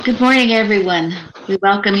Good morning, everyone. We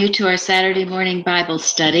welcome you to our Saturday morning Bible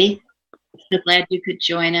study. So glad you could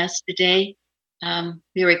join us today.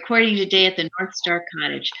 We're recording today at the North Star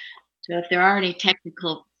Cottage. So if there are any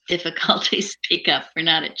technical difficulties, speak up. We're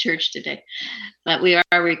not at church today. But we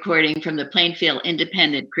are recording from the Plainfield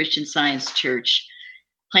Independent Christian Science Church,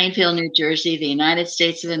 Plainfield, New Jersey, the United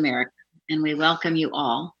States of America. And we welcome you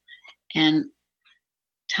all. And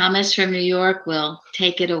Thomas from New York will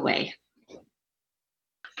take it away.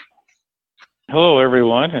 Hello,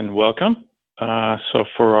 everyone, and welcome. So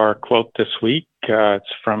for our quote this week, it's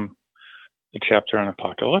from the chapter on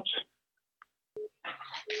Apocalypse.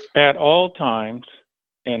 At all times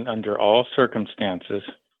and under all circumstances,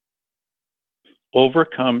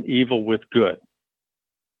 overcome evil with good.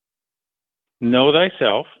 Know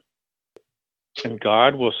thyself, and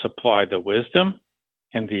God will supply the wisdom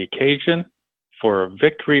and the occasion for a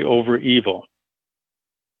victory over evil.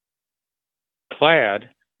 Clad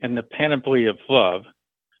in the panoply of love,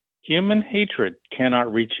 human hatred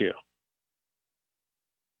cannot reach you.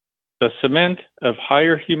 The cement of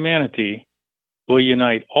higher humanity will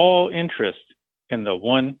unite all interest in the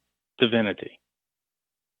one divinity.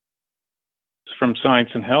 It's from Science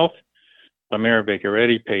and Health by Mary Baker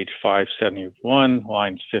Eddy, page 571,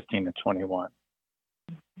 lines 15 to 21.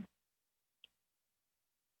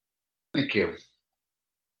 Thank you.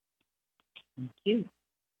 Thank you.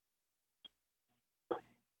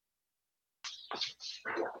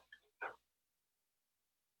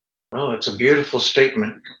 Well, it's a beautiful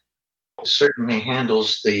statement. It certainly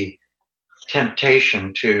handles the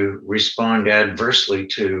temptation to respond adversely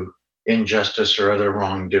to injustice or other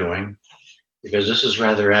wrongdoing, because this is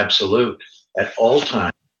rather absolute. At all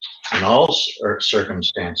times, in all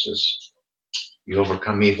circumstances, you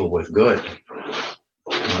overcome evil with good,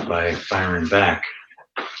 not by firing back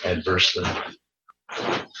adversely.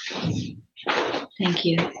 Thank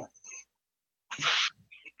you.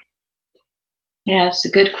 Yeah, it's a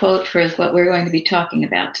good quote for what we're going to be talking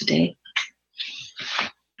about today.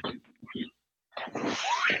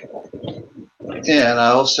 Yeah, and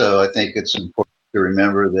I think it's important to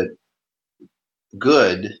remember that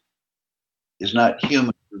good is not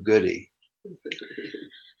human goody.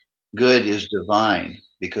 Good is divine,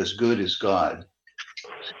 because good is God.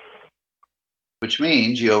 Which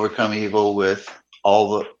means you overcome evil with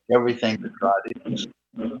everything that God is.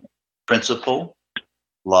 Principle,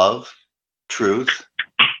 love, truth,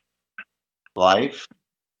 life,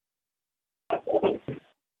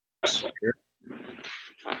 spirit.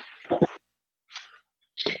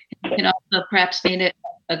 You can also perhaps mean it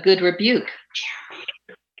a good rebuke.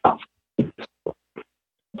 But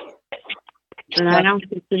I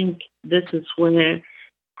also think this is where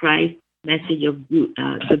Christ's message of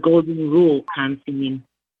the golden rule comes in.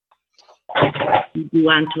 You do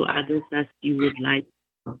unto others as you would like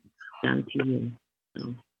done to you.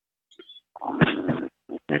 So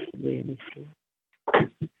that's the way I see it.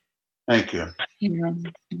 Thank you.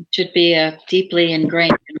 It should be deeply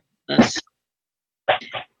ingrained in us.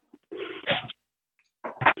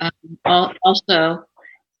 Also,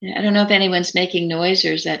 I don't know if anyone's making noise,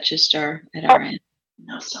 or is that just at our end?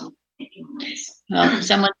 No, someone's making noise. Well,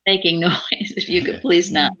 someone's making noise. If you could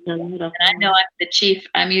please not. And I know I'm the chief.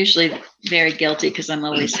 I'm usually very guilty because I'm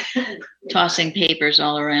always tossing papers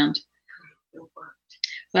all around.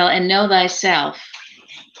 Well, and know thyself.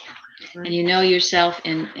 And you know yourself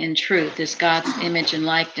in truth as God's image and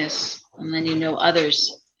likeness. And then you know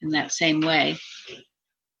others in that same way.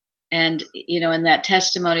 And, in that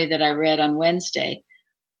testimony that I read on Wednesday,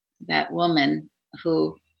 that woman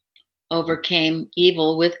who overcame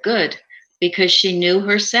evil with good because she knew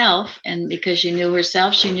herself. And because she knew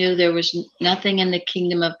herself, she knew there was nothing in the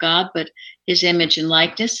kingdom of God but his image and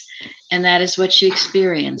likeness. And that is what she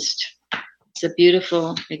experienced. It's a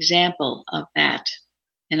beautiful example of that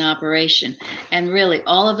in operation. And really,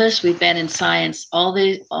 all of us, we've been in science all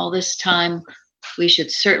this time. We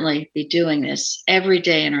should certainly be doing this every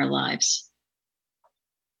day in our lives.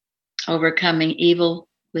 Overcoming evil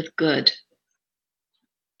with good.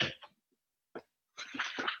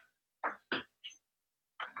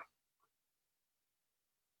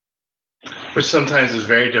 Which sometimes is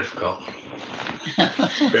very difficult.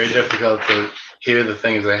 Very difficult to hear the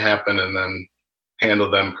things that happen and then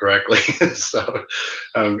handle them correctly. So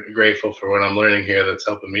I'm grateful for what I'm learning here that's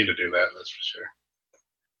helping me to do that, that's for sure.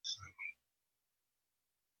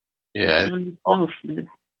 Yeah. If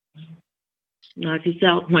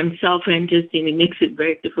you when self-interested, it makes it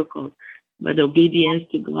very difficult. But obedience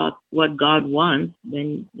to God, what God wants,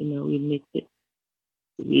 then, it makes it,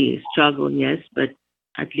 we struggle, yes, but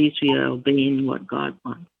at least we are obeying what God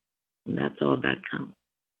wants. And that's all that counts.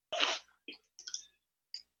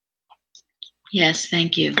 Yes,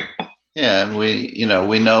 thank you. Yeah, and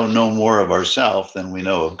we know no more of ourselves than we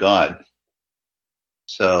know of God.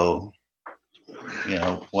 So,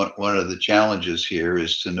 one of the challenges here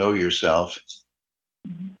is to know yourself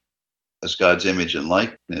as God's image and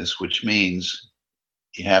likeness, which means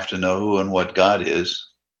you have to know who and what God is.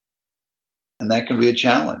 And that can be a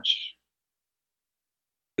challenge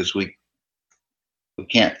because we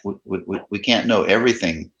can't know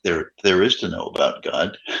everything there is to know about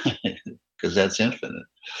God because that's infinite.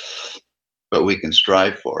 But we can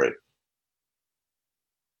strive for it,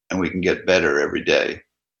 and we can get better every day.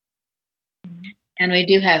 And we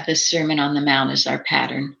do have the Sermon on the Mount as our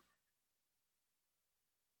pattern.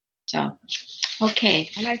 So,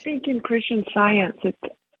 okay. And I think in Christian Science,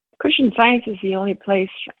 Christian Science is the only place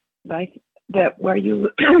that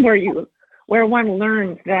where one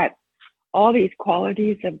learns that all these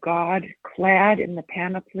qualities of God, clad in the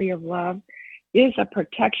panoply of love, is a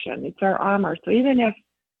protection. It's our armor. So even if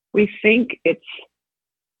we think it's,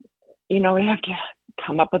 we have to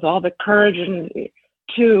come up with all the courage and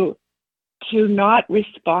to not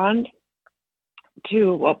respond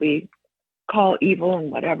to what we call evil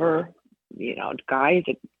and whatever, guise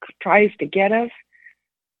it tries to get us.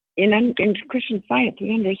 In Christian Science,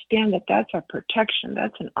 we understand that that's a protection,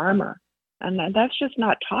 that's an armor. And that's just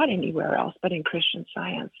not taught anywhere else but in Christian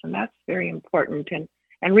Science. And that's very important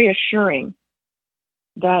and reassuring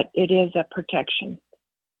that it is a protection.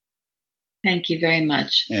 Thank you very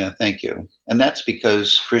much. Yeah, thank you. And that's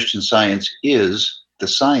because Christian Science is the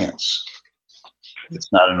science.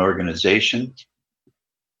 It's not an organization.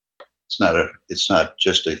 It's not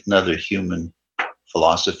just another human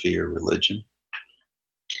philosophy or religion.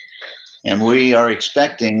 And we are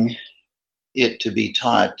expecting it to be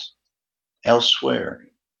taught elsewhere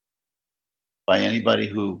by anybody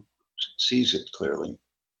who sees it clearly,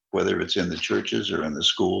 whether it's in the churches or in the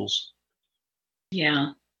schools.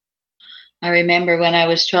 Yeah. I remember when I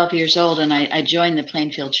was 12 years old and I joined the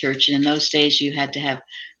Plainfield Church, and in those days you had to have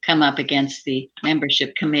come up against the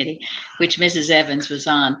membership committee, which Mrs. Evans was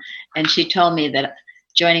on. And she told me that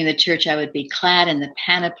joining the church, I would be clad in the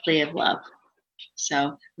panoply of love. So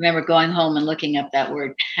I remember going home and looking up that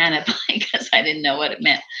word panoply because I didn't know what it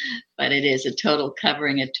meant, but it is a total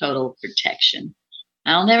covering, a total protection.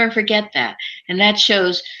 I'll never forget that. And that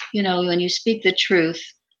shows, when you speak the truth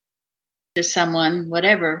to someone,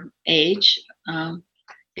 whatever age, if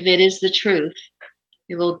it is the truth,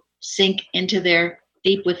 it will sink into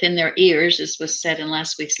deep within their ears, as was said in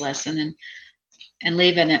last week's lesson, and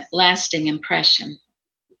leave a lasting impression.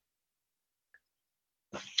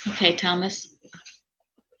 Okay, Thomas.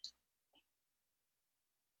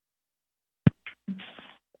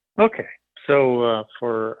 Okay, so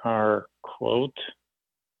for our quote,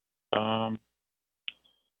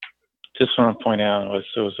 just want to point out, it was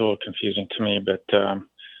a little confusing to me, but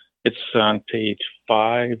it's on page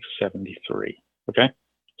 573. Okay,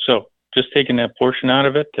 so just taking that portion out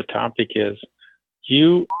of it, the topic is,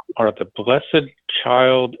 you are the blessed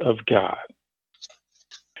child of God.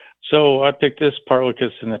 So I picked this partly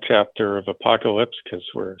because in the chapter of Apocalypse, because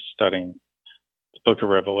we're studying the book of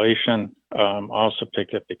Revelation. I also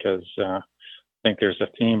picked it because I think there's a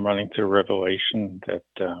theme running through Revelation that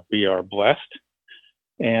we are blessed.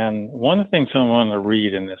 And one of the things I want to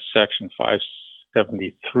read in this section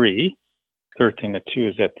 573, 13-2,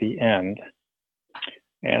 is at the end.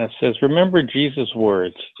 And it says, remember Jesus'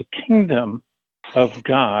 words, the kingdom of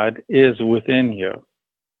God is within you.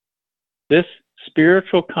 This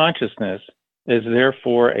spiritual consciousness is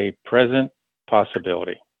therefore a present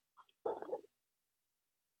possibility.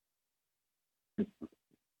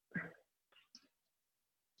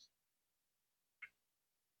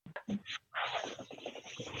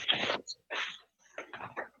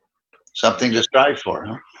 Something to strive for,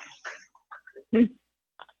 huh?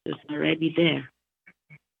 It's already there.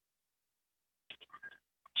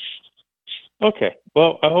 Okay,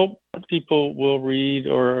 well, I hope people will read,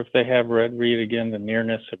 or if they have read again the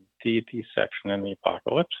nearness of deity section in the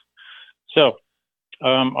Apocalypse. So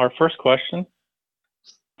our first question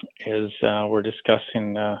is we're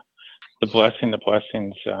discussing the blessing. The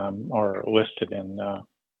blessings are listed in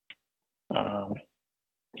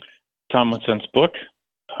Tomlinson's book.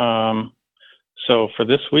 So for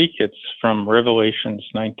this week, it's from Revelations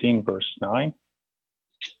 19, verse 9.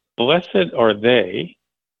 Blessed are they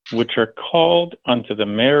which are called unto the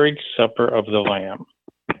marriage supper of the Lamb.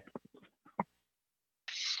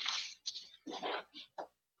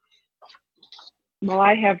 Well,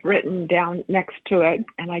 I have written down next to it,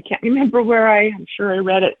 and I can't remember where I'm sure I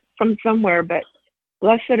read it from somewhere, but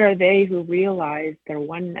blessed are they who realize their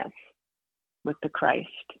oneness with the Christ.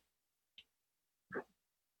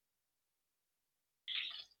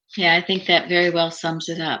 Yeah, I think that very well sums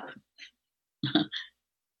it up.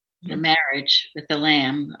 The marriage with the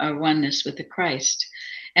Lamb, our oneness with the Christ.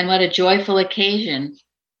 And what a joyful occasion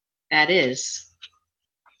that is.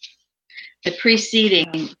 The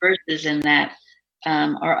preceding verses in that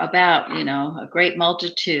are about, a great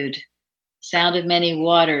multitude, sound of many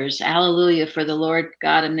waters, alleluia, for the Lord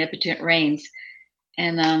God omnipotent reigns.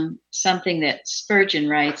 And something that Spurgeon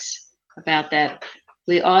writes about that,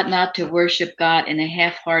 we ought not to worship God in a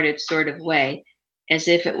half-hearted sort of way, as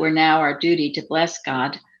if it were now our duty to bless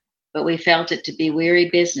God, but we felt it to be weary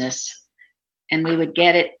business, and we would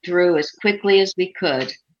get it through as quickly as we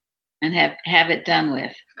could and have it done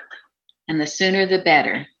with. And the sooner the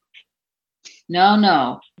better.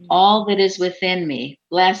 No, all that is within me,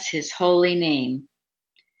 bless his holy name.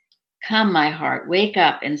 Come, my heart, wake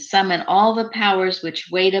up and summon all the powers which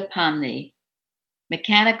wait upon thee.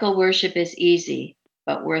 Mechanical worship is easy,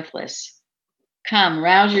 but worthless. Come,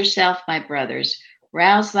 rouse yourself, my brothers.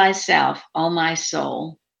 Rouse thyself, O my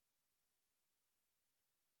soul.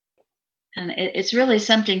 And it's really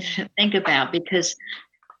something to think about, because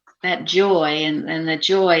that joy and the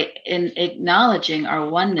joy in acknowledging our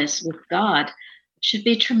oneness with God should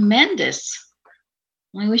be tremendous.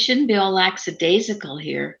 I mean, we shouldn't be all lackadaisical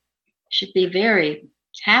here. Should be very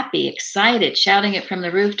happy, excited, shouting it from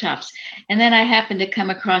the rooftops. And then I happened to come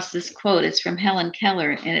across this quote. It's from Helen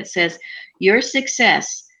Keller, and it says, "Your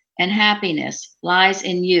success and happiness lies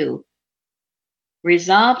in you.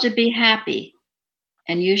 Resolve to be happy,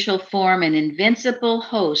 and you shall form an invincible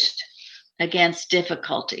host against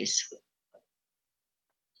difficulties."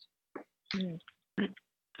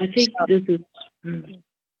 I think this is.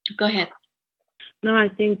 Go ahead. No, I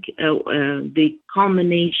think the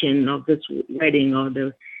culmination of this wedding, or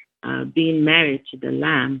the being married to the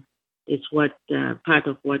Lamb, is what part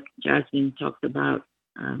of what Jasmine talked about.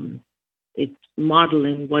 It's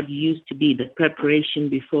modeling what used to be the preparation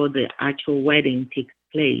before the actual wedding takes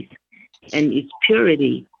place, and its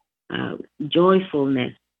purity,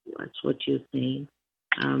 joyfulness. That's what you're saying.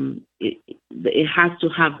 It has to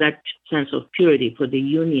have that sense of purity for the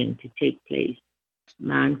union to take place.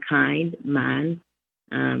 Mankind, man,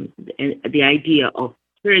 and the idea of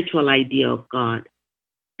spiritual idea of God,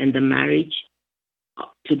 and the marriage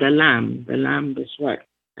to the Lamb. The Lamb is what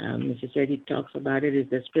Mrs. Eddy talks about. It is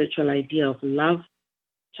the spiritual idea of love,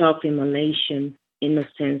 self-immolation,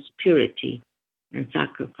 innocence, purity, and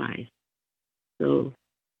sacrifice. So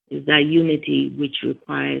it's that unity which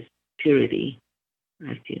requires purity,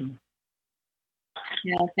 I feel.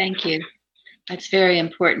 Yeah, thank you. That's very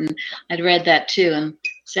important. I'd read that too, and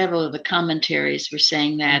several of the commentaries were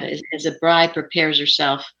saying that as a bride prepares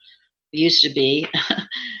herself, used to be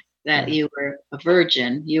that you were a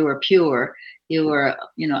virgin, you were pure, you were,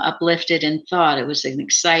 uplifted in thought. It was an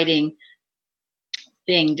exciting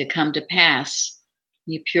thing to come to pass.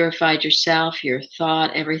 You purified yourself, your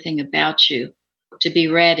thought, everything about you to be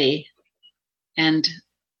ready. And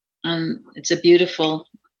it's a beautiful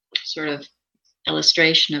sort of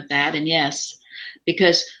illustration of that. And yes,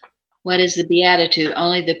 because what is the beatitude?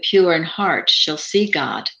 Only the pure in heart shall see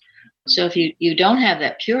God. So if you don't have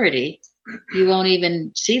that purity, you won't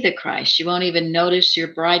even see the Christ. You won't even notice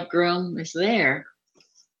your bridegroom is there.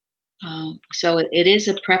 So it is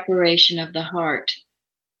a preparation of the heart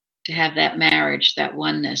to have that marriage, that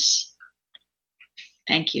oneness.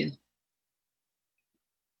 Thank you.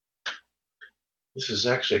 This is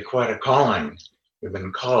actually quite a calling. We've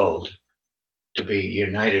been called to be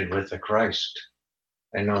united with the Christ.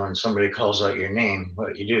 I know when somebody calls out your name,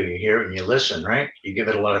 what you do, you hear it and you listen, right? You give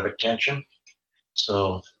it a lot of attention.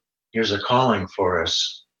 So here's a calling for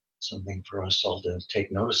us, something for us all to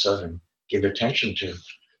take notice of and give attention to.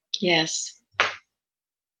 Yes.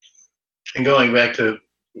 And going back to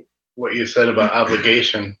what you said about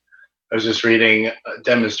obligation, I was just reading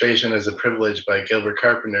Demonstration as a Privilege by Gilbert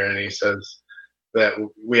Carpenter, and he says that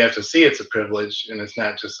we have to see it's a privilege and it's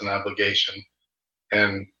not just an obligation.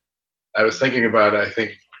 And I was thinking about, I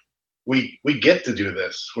think we get to do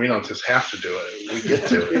this. We don't just have to do it. We get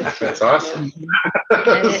to it. That's awesome.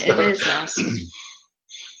 It is awesome.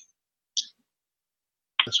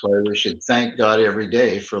 That's why we should thank God every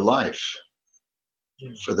day for life,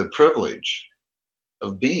 for the privilege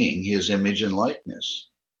of being his image and likeness.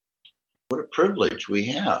 What a privilege we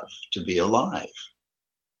have to be alive.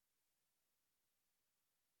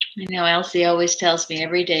 I know Elsie always tells me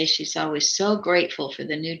every day she's always so grateful for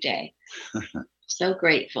the new day. So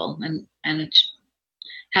grateful, and it's,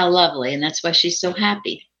 how lovely, and that's why she's so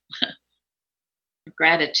happy.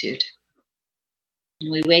 Gratitude.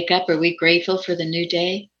 When we wake up, are we grateful for the new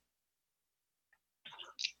day?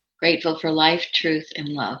 Grateful for life, truth, and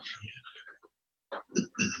love.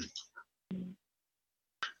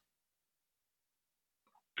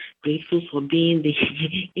 Grateful for being the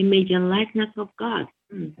image and likeness of God.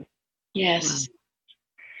 Yes.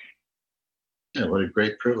 Yeah, what a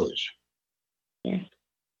great privilege. Yes.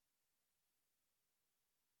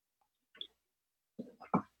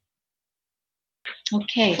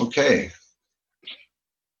 Okay. Okay.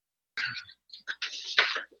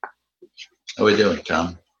 How are we doing,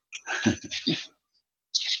 Tom?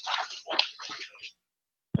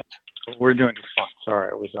 We're doing fine. Sorry,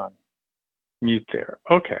 I was on mute there.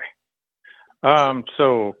 Okay.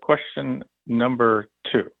 So question number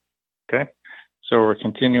 2. Okay. So we're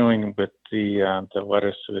continuing with the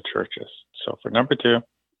letters to the churches. So for number 2,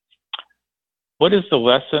 what is the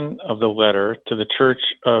lesson of the letter to the church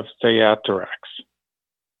of Thyatira?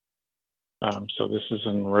 So this is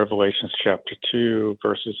in Revelations chapter 2,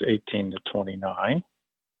 verses 18 to 29.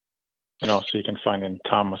 And also you can find in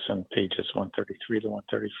Thomas on pages 133 to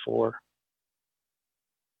 134.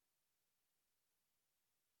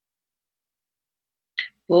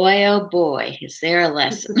 Boy, oh boy, is there a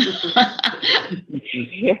lesson?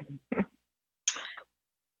 Yeah.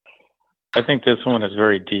 I think this one is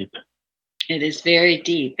very deep. It is very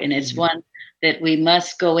deep, and it's one that we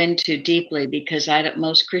must go into deeply, because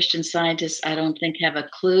most Christian scientists, I don't think, have a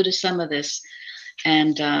clue to some of this,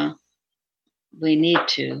 and we need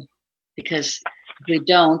to, because if we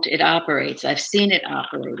don't, it operates. I've seen it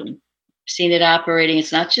operating.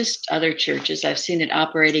 It's not just other churches. I've seen it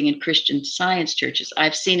operating in Christian Science churches.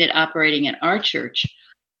 I've seen it operating in our church.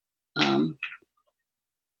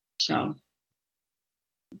 So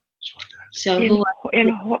who?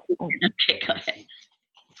 Okay, go ahead.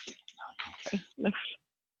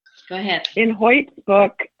 Go ahead. In Hoyt's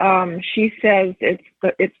book, she says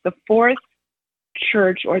it's the fourth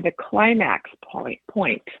church, or the climax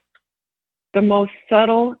point, the most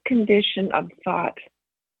subtle condition of thought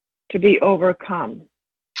to be overcome,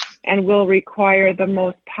 and will require the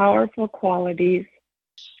most powerful qualities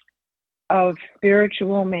of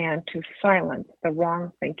spiritual man to silence the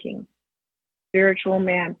wrong thinking. Spiritual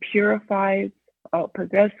man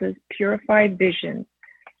possesses purified vision,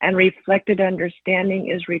 and reflected understanding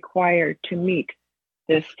is required to meet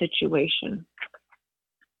this situation.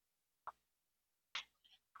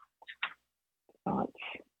 So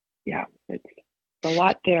it's a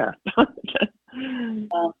lot there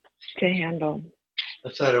to handle. I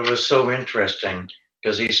thought it was so interesting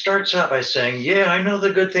because he starts out by saying, yeah, I know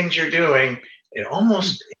the good things you're doing. It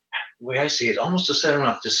almost, the way I see it, almost to set them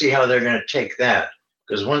up to see how they're going to take that.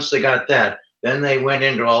 Because once they got that, then they went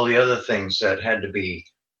into all the other things that had to be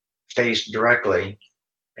faced directly.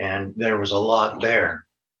 And there was a lot there.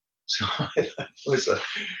 So I thought it was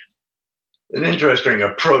an interesting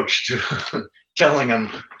approach to telling them.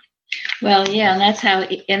 Well, yeah,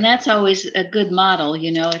 and that's always a good model.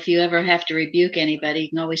 If you ever have to rebuke anybody, you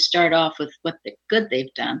can always start off with what the good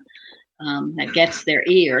they've done. That gets their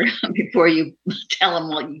ear before you tell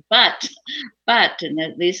them, but, and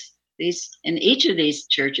at least in each of these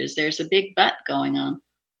churches, there's a big but going on.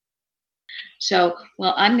 So,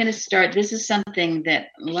 well, I'm going to start. This is something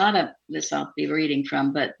that a lot of this I'll be reading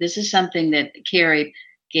from, but this is something that Carrie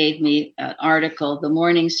gave me, an article, The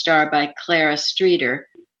Morning Star by Clara Streeter,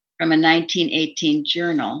 from a 1918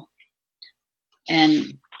 journal.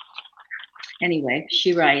 And anyway,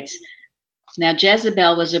 she writes, now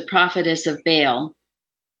Jezebel was a prophetess of Baal,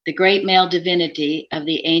 the great male divinity of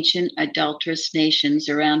the ancient adulterous nations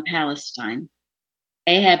around Palestine.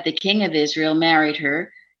 Ahab, the king of Israel, married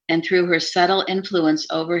her, and through her subtle influence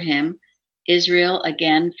over him, Israel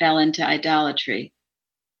again fell into idolatry.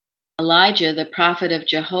 Elijah, the prophet of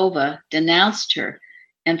Jehovah, denounced her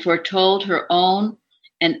and foretold her own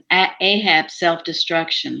and Ahab's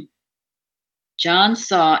self-destruction. John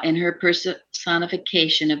saw in her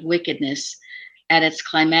personification of wickedness at its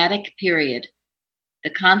climatic period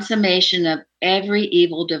the consummation of every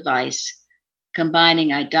evil device,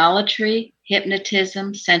 combining idolatry,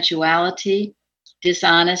 hypnotism, sensuality,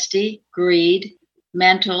 dishonesty, greed,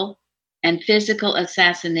 mental and physical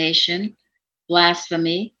assassination,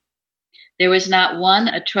 blasphemy. There was not one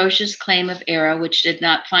atrocious claim of error which did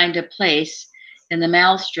not find a place in the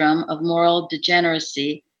maelstrom of moral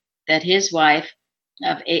degeneracy that this wife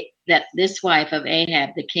of Ahab,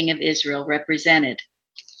 the king of Israel, represented.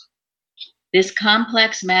 This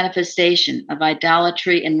complex manifestation of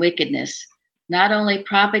idolatry and wickedness not only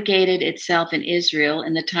propagated itself in Israel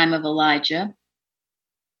in the time of Elijah,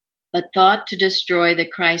 but thought to destroy the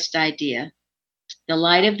Christ idea, the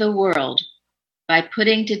light of the world, by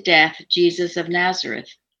putting to death Jesus of Nazareth,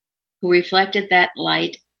 who reflected that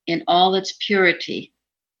light in all its purity.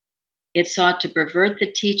 It sought to pervert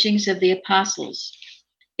the teachings of the apostles.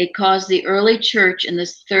 It caused the early church in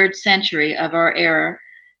the 3rd century of our era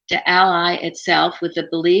to ally itself with the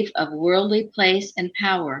belief of worldly place and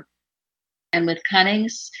power, and with cunning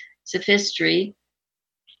sophistry,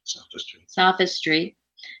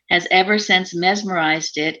 has ever since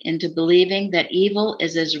mesmerized it into believing that evil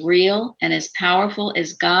is as real and as powerful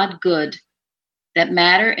as God good, that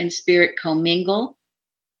matter and spirit commingle,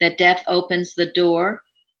 that death opens the door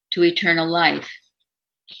to eternal life.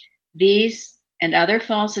 These and other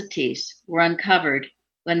falsities were uncovered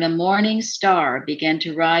when the morning star began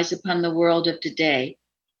to rise upon the world of today.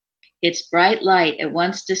 Its bright light at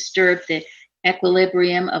once disturbed the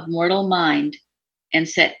equilibrium of mortal mind and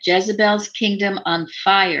set Jezebel's kingdom on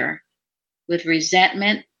fire with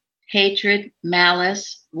resentment, hatred,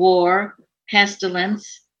 malice, war,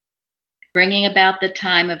 pestilence, bringing about the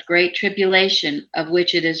time of great tribulation of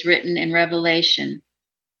which it is written in Revelation.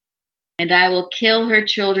 And I will kill her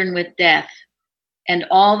children with death, and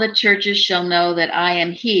all the churches shall know that I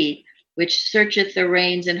am he which searcheth the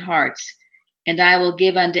reins and hearts, and I will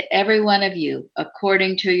give unto every one of you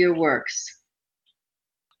according to your works.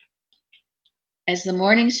 As the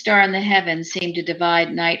morning star in the heavens seemed to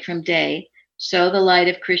divide night from day, so the light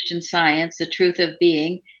of Christian Science, the truth of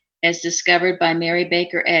being, as discovered by Mary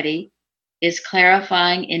Baker Eddy, is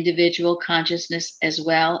clarifying individual consciousness as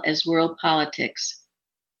well as world politics.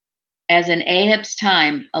 As in Ahab's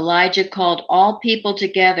time, Elijah called all people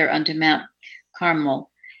together unto Mount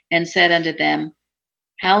Carmel and said unto them,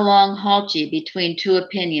 How long halt ye between 2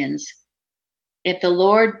 opinions? If the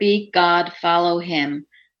Lord be God, follow him.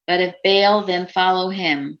 But if Baal, then follow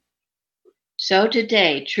him. So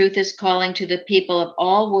today, truth is calling to the people of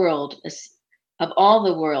all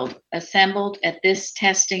the world, assembled at this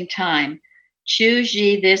testing time. Choose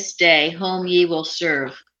ye this day whom ye will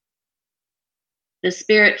serve. The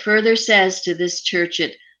Spirit further says to this church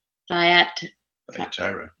at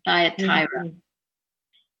Thyatira,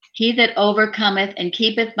 He that overcometh and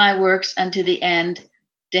keepeth my works unto the end,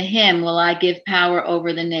 to him will I give power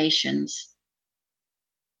over the nations.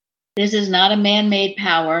 This is not a man-made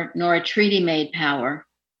power, nor a treaty-made power.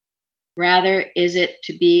 Rather is it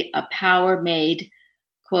to be a power made,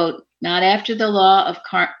 quote, not after the law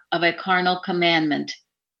of a carnal commandment,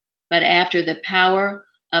 but after the power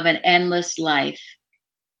of an endless life,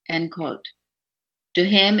 end quote. To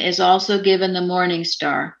him is also given the morning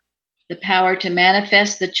star, the power to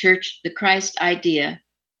manifest the Christ idea,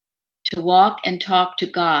 to walk and talk to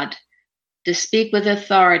God, to speak with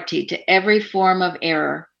authority to every form of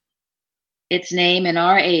error. Its name in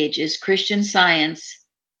our age is Christian Science,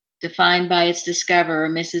 defined by its discoverer,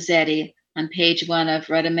 Mrs. Eddy, on page 1 of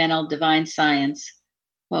Rudimental Divine Science.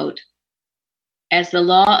 Quote, as the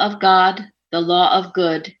law of God, the law of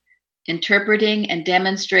good, interpreting and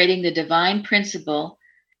demonstrating the divine principle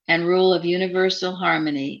and rule of universal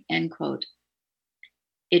harmony, end quote.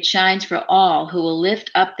 It shines for all who will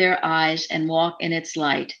lift up their eyes and walk in its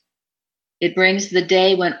light. It brings the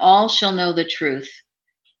day when all shall know the truth.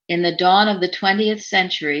 In the dawn of the 20th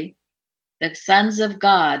century, the sons of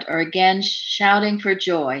God are again shouting for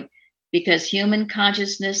joy because human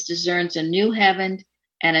consciousness discerns a new heaven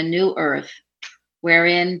and a new earth,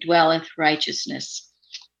 wherein dwelleth righteousness.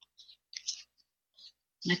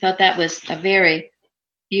 I thought that was a very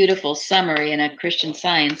beautiful summary and a Christian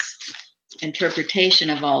Science interpretation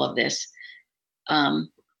of all of this. But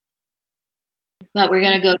we're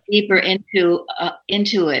going to go deeper into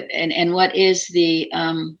it and what is the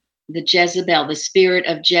Jezebel, the spirit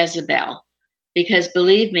of Jezebel, because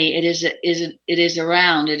believe me, it is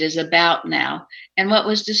around, it is about now, and what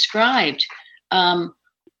was described.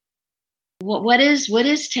 What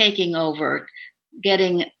is taking over,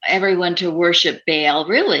 getting everyone to worship Baal,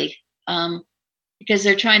 really, because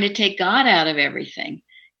they're trying to take God out of everything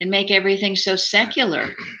and make everything so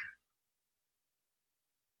secular.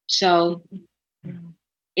 So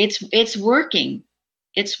it's working.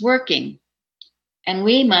 It's working. And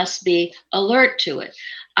we must be alert to it.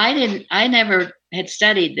 I never had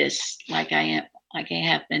studied this like I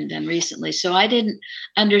have been done recently. So I didn't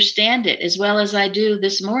understand it as well as I do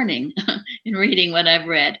this morning in reading what I've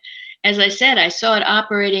read. As I said, I saw it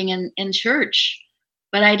operating in church,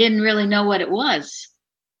 but I didn't really know what it was.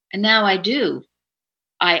 And now I do.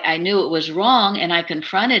 I knew it was wrong and I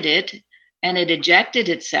confronted it and it ejected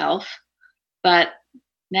itself, but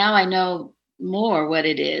now I know more what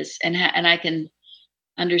it is and I can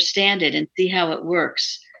understand it and see how it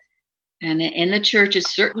works. And in the churches,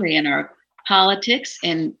 certainly in our politics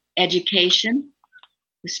and education,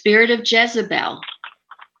 the spirit of Jezebel,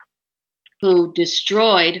 who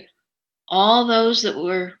destroyed all those that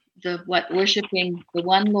were worshiping the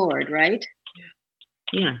one Lord, right?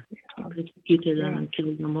 Yeah, persecuted them and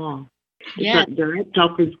killed them all. Yeah. The direct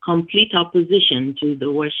complete opposition to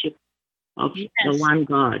the worship of the one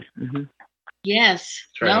God. Mm-hmm. Yes,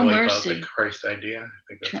 Trying no to wipe out mercy. the Christ idea. I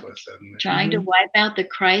think that's what it said in there. Trying to wipe out the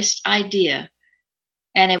Christ idea.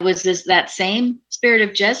 And it was that same spirit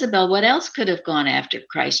of Jezebel. What else could have gone after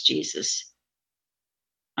Christ Jesus?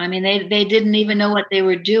 I mean, they didn't even know what they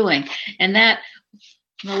were doing. And that,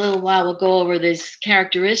 in a little while, we'll go over these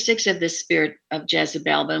characteristics of the spirit of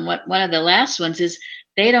Jezebel. But one of the last ones is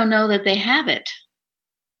they don't know that they have it.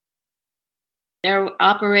 They're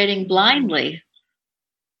operating blindly.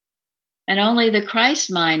 And only the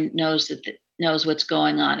Christ mind knows what's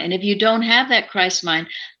going on. And if you don't have that Christ mind,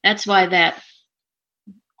 that's why that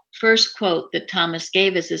first quote that Thomas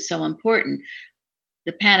gave us is so important.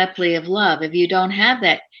 The panoply of love. If you don't have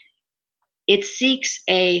that, it seeks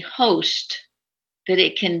a host that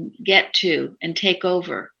it can get to and take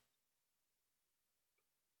over.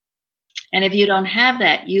 And if you don't have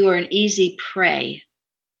that, you are an easy prey.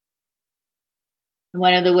 And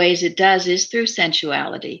one of the ways it does is through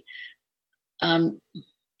sensuality.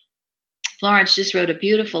 Florence just wrote a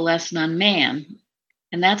beautiful lesson on man,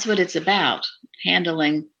 and that's what it's about,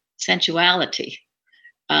 handling sensuality.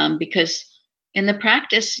 Because in the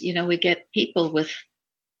practice, we get people with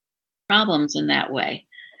problems in that way.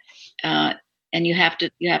 And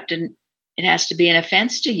it has to be an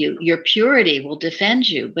offense to you. Your purity will defend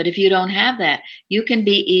you. But if you don't have that, you can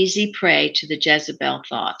be easy prey to the Jezebel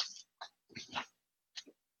thought.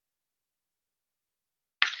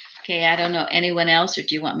 Okay, I don't know. Anyone else, or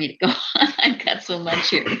do you want me to go on? I've got so much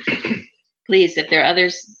here. Please, if there are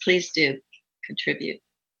others, please do contribute.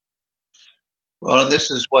 Well,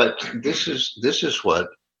 this is what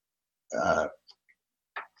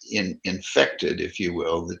infected, if you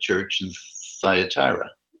will, the church in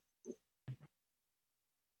Thyatira.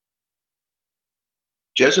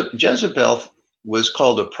 Jezebel was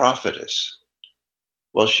called a prophetess.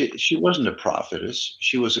 Well, she wasn't a prophetess.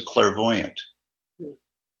 She was a clairvoyant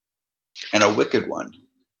and a wicked one.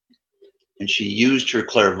 And she used her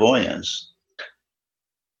clairvoyance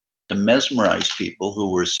to mesmerize people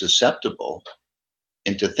who were susceptible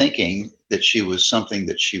into thinking that she was something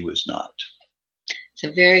that she was not. It's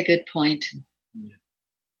a very good point.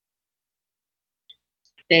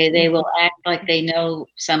 They will act like they know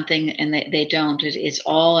something and they don't. It's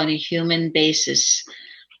all on a human basis.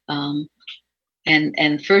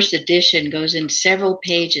 And first edition goes in several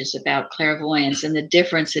pages about clairvoyance and the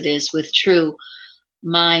difference it is with true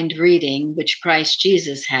mind reading, which Christ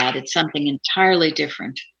Jesus had. It's something entirely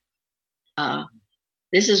different.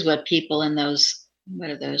 This is what people in those, what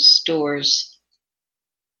are those stores?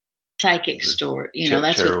 Psychic store,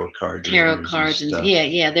 that's tarot what cards. Tarot cards and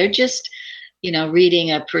they're just,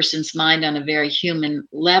 reading a person's mind on a very human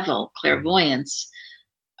level, clairvoyance.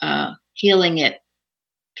 Healing it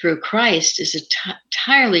through Christ is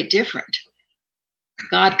entirely different.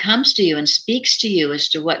 God comes to you and speaks to you as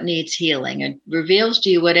to what needs healing and reveals to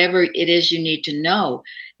you whatever it is you need to know.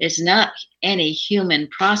 It's not any human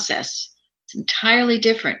process. It's entirely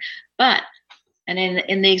different. But, and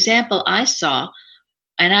in the example I saw,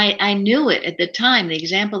 and I knew it at the time, the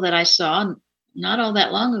example that I saw not all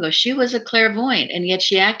that long ago, she was a clairvoyant, and yet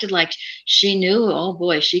she acted like she knew, oh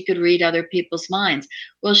boy, she could read other people's minds.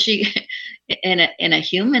 Well, she, in a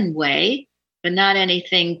human way, but not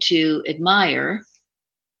anything to admire.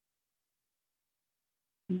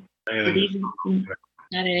 Not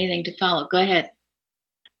anything to follow. Go ahead.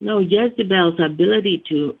 No, Jezebel's ability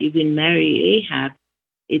to even marry Ahab,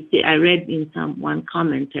 I read in one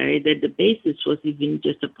commentary that the basis was even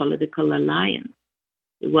just a political alliance.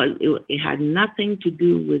 It had nothing to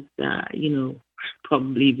do with,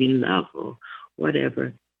 probably even love or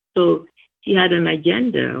whatever. So she had an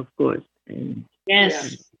agenda, of course. And,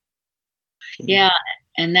 yes. Yeah,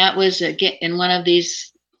 and that was, again, in one of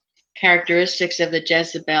these characteristics of the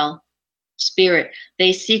Jezebel spirit.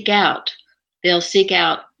 They'll seek out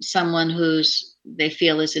someone they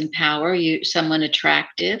feel is in power, someone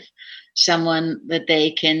attractive, someone that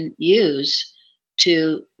they can use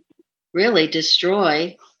to really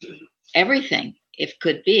destroy everything, if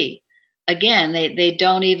could be. Again, they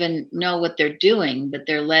don't even know what they're doing, but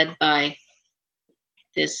they're led by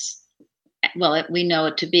this, we know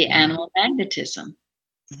it to be animal magnetism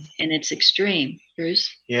in its extreme. Bruce?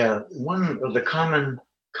 Yeah, one of the common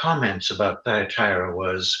comments about Thyatira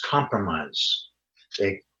was compromise.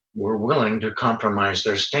 They were willing to compromise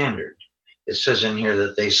their standard. It says in here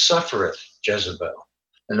that they suffereth Jezebel.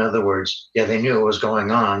 In other words, they knew it was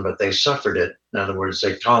going on, but they suffered it. In other words,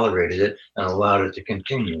 they tolerated it and allowed it to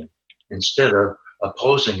continue instead of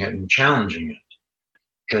opposing it and challenging it.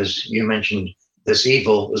 Because you mentioned this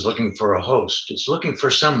evil is looking for a host. It's looking for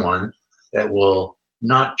someone that will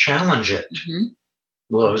not challenge it.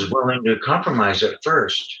 Well, is willing to compromise at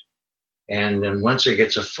first. And then once it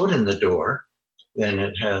gets a foot in the door, then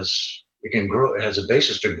it can grow, it has a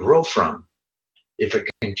basis to grow from if it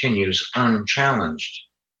continues unchallenged.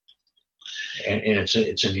 And it's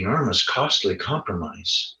an enormous, costly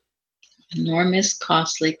compromise. Enormous,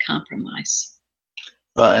 costly compromise.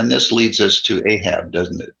 Well, and this leads us to Ahab,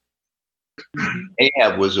 doesn't it?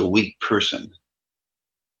 Ahab was a weak person.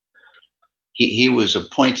 He was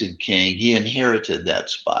appointed king. He inherited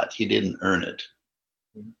that spot. He didn't earn it.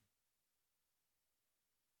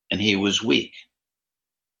 And he was weak.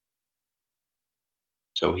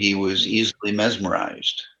 So he was easily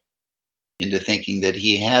mesmerized into thinking that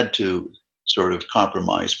he had to sort of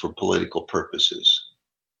compromise for political purposes.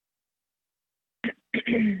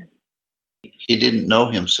 He didn't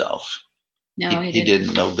know himself. No, he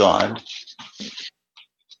didn't know God.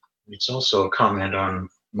 It's also a comment on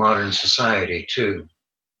modern society, too.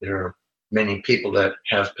 There are many people that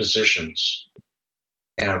have positions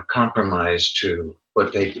and have compromised to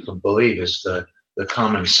what they believe is the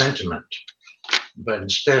common sentiment, but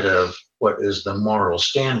instead of what is the moral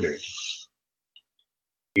standard.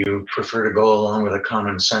 Do you prefer to go along with a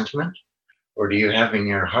common sentiment, or do you have in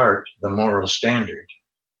your heart the moral standard?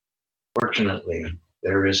 Fortunately,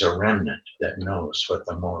 there is a remnant that knows what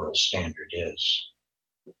the moral standard is.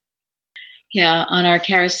 Yeah, on our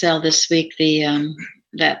carousel this week,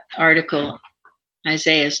 that article,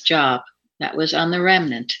 Isaiah's job, that was on the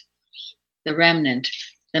remnant. The remnant.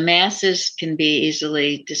 The masses can be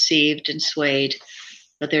easily deceived and swayed,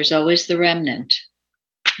 but there's always the remnant.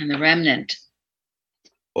 And the remnant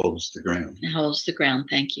holds the ground. Holds the ground.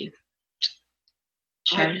 Thank you.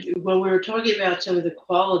 When we were talking about some of the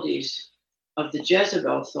qualities of the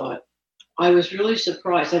Jezebel thought, I was really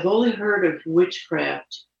surprised. I've only heard of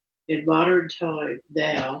witchcraft in modern time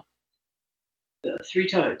now 3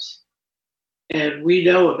 times. And we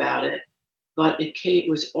know about it, but it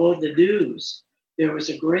was on the news. There was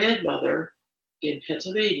a grandmother in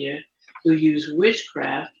Pennsylvania who used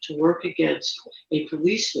witchcraft to work against a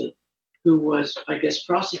policeman who was, I guess,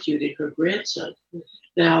 prosecuting her grandson.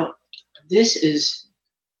 Now, this is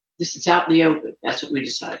out in the open. That's what we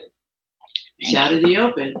decided. It's out in the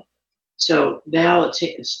open. So now it's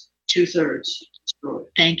 2/3 destroyed.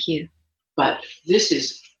 Thank you. But this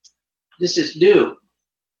is new.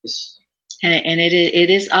 And it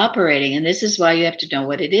is operating, and this is why you have to know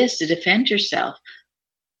what it is to defend yourself.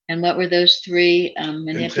 And what were those 3?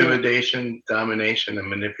 Intimidation, domination, and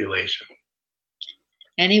manipulation.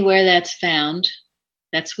 Anywhere that's found,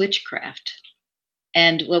 that's witchcraft.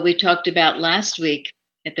 And what we talked about last week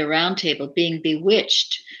at the round table, being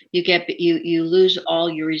bewitched, you lose all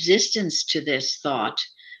your resistance to this thought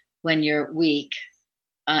when you're weak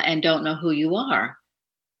and don't know who you are.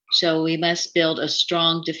 So we must build a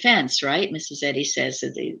strong defense, right? Mrs. Eddy says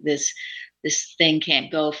that this thing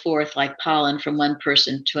can't go forth like pollen from one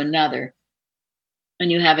person to another.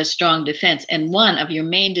 And you have a strong defense. And one of your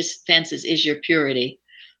main defenses is your purity.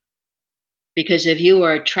 Because if you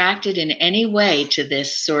are attracted in any way to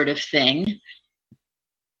this sort of thing,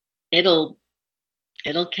 it'll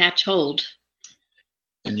catch hold.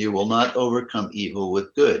 And you will not overcome evil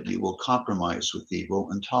with good. You will compromise with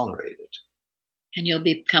evil and tolerate it. And you'll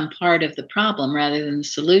become part of the problem rather than the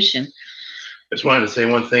solution. I just wanted to say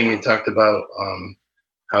one thing. You talked about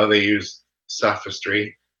how they use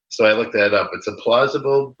sophistry. So I looked that up. It's a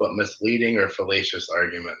plausible but misleading or fallacious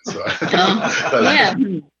argument. So yeah.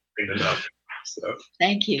 Enough. So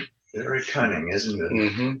thank you. Very cunning, isn't it?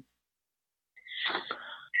 Mm-hmm.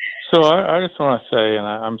 So I just want to say, and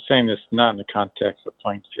I'm saying this not in the context of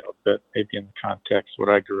Plainfield, but maybe in the context of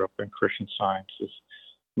what I grew up in, Christian Science, is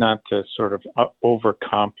not to sort of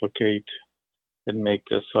overcomplicate and make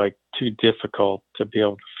this like too difficult to be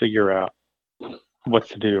able to figure out what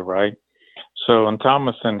to do, right? So in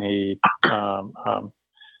Thomason, he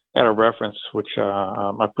had a reference which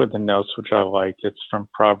I put in the notes, which I like. It's from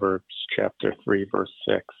Proverbs chapter 3, verse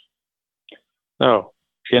 6. So,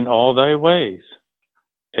 in all thy ways,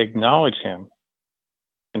 acknowledge him,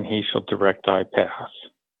 and he shall direct thy paths.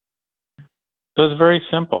 So it's very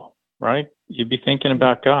simple, right? You'd be thinking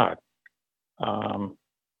about God.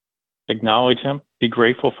 Acknowledge him, be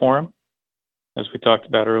grateful for him, as we talked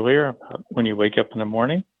about earlier, when you wake up in the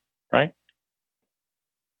morning, right?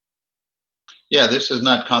 Yeah, this is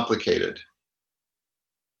not complicated.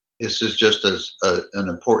 This is just an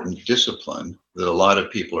important discipline that a lot of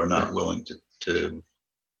people are not willing to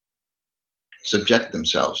subject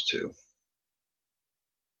themselves to.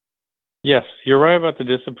 Yes, you're right about the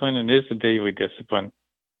discipline, and it is a daily discipline,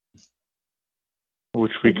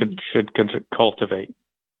 which we should cultivate.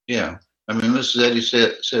 Yeah. I mean, Mrs. Eddy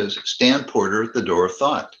says, stand porter at the door of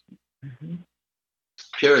thought. Mhm.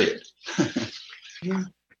 Period. Yeah.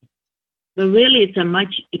 But really, it's a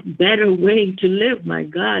much better way to live. My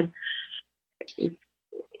God, it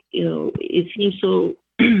seems so.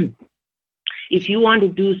 If you want to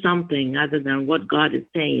do something other than what God is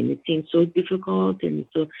saying, it seems so difficult, and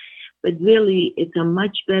so. But really, it's a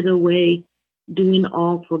much better way, doing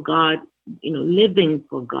all for God. Living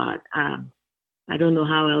for God. I don't know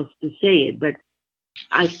how else to say it, but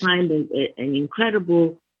I find an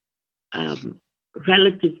incredible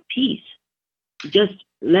relative peace. Just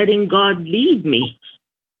letting God lead me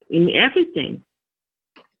in everything.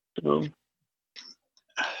 So,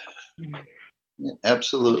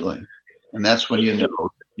 Absolutely. And that's when you know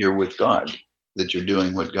you're with God, that you're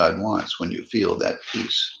doing what God wants, when you feel that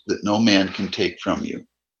peace that no man can take from you.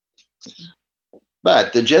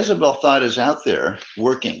 But the Jezebel thought is out there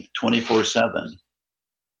working 24/7.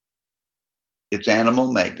 It's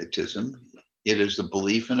animal magnetism. It is the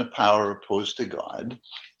belief in a power opposed to God.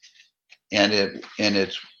 And it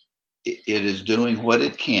is doing what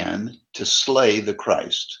it can to slay the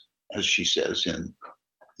Christ, as she says in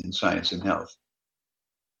Science and Health.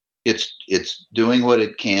 It's doing what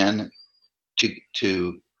it can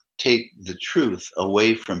to take the truth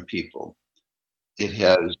away from people. It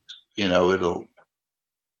has, it'll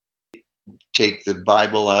take the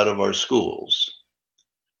Bible out of our schools.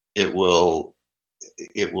 It will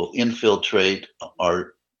infiltrate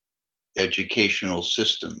our educational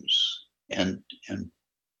systems and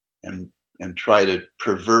try to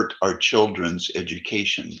pervert our children's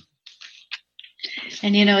education.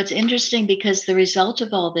 And it's interesting because the result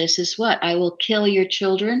of all this is what? I will kill your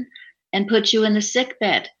children and put you in the sick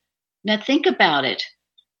bed. Now think about it.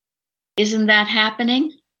 Isn't that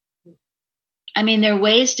happening? I mean, there are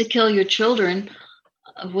ways to kill your children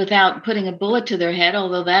without putting a bullet to their head,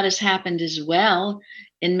 although that has happened as well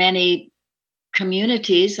in many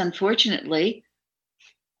communities, unfortunately,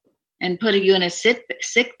 and putting you in a sick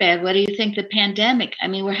bed. What do you think the pandemic? I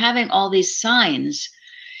mean, we're having all these signs.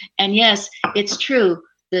 And yes, it's true.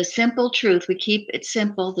 The simple truth, we keep it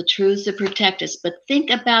simple, the truths that protect us. But think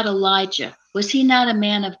about Elijah. Was he not a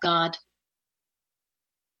man of God?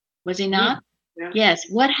 Was he not? Yeah. Yes.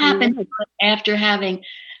 What happened after having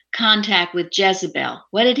contact with Jezebel?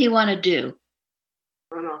 What did he want to do?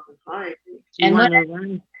 Run off and hide. And what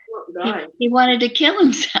Die. he wanted to kill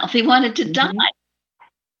himself. He wanted to die.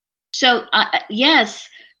 So yes,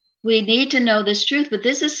 we need to know this truth, but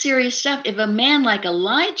this is serious stuff. If a man like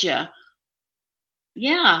Elijah,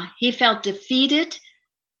 he felt defeated.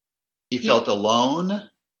 He felt alone.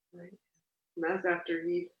 Right. And that's after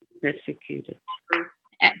he persecuted.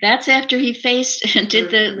 That's after he faced and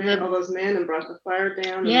did all those men and brought the fire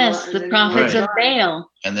down. Yes, the prophets of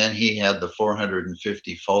Baal. And then he had the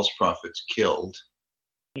 450 false prophets killed.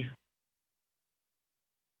 Yeah.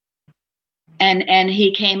 And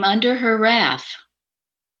he came under her wrath.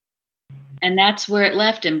 And that's where it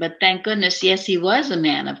left him. But thank goodness, yes, he was a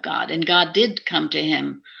man of God, and God did come to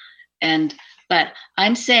him. But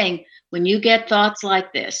I'm saying, when you get thoughts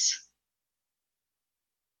like this,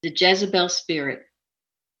 the Jezebel spirit,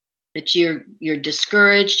 that you're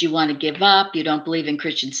discouraged, you want to give up, you don't believe in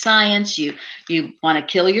Christian Science, you want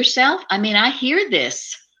to kill yourself. I mean, I hear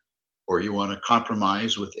this. Or you want to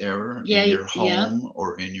compromise with error in your home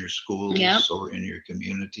or in your schools or in your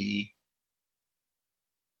community.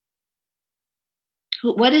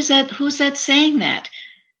 What is that? Who's that saying that?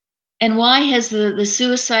 And why has the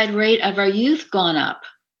suicide rate of our youth gone up?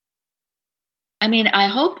 I mean, I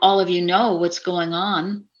hope all of you know what's going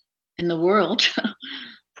on in the world.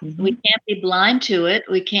 We can't be blind to it.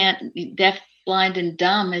 We can't. Deaf, blind, and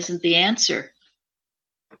dumb isn't the answer,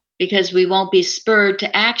 because we won't be spurred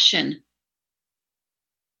to action.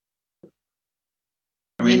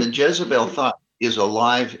 I mean, the Jezebel thought is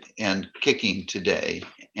alive and kicking today,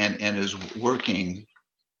 and is working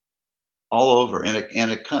all over, and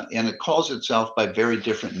it calls itself by very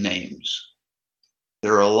different names.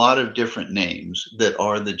 There are a lot of different names that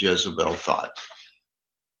are the Jezebel thought.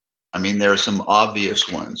 I mean, there are some obvious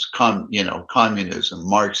ones, communism,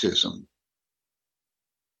 Marxism.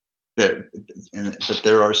 But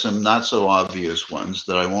there are some not so obvious ones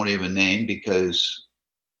that I won't even name, because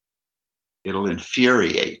it'll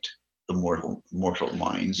infuriate the mortal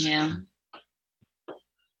minds. Yeah.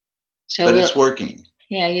 So, but it's working.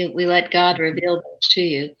 Yeah, we let God reveal those to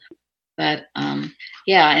you. But and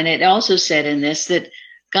it also said in this that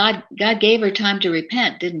God gave her time to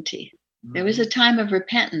repent, didn't he? There was a time of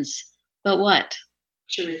repentance, but what?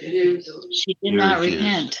 To refuse. She did You not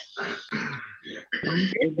refused.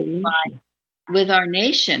 repent with our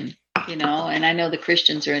nation, and I know the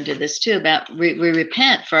Christians are into this too, about we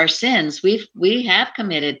repent for our sins. We have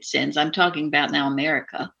committed sins. I'm talking about now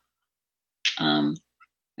America. And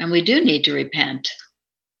we do need to repent.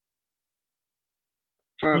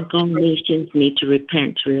 I think all nations need to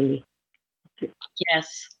repent, really.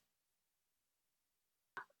 Yes.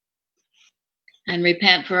 And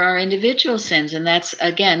repent for our individual sins. And that's,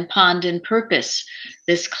 again, pond and purpose,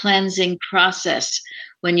 this cleansing process.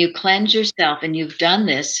 When you cleanse yourself and you've done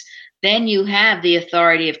this, then you have the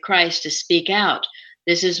authority of Christ to speak out.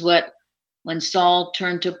 This is what, when Saul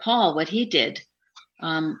turned to Paul, what he did,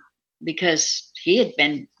 because he had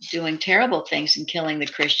been doing terrible things and killing the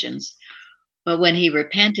Christians. But when he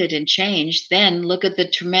repented and changed, then look at the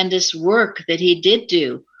tremendous work that he did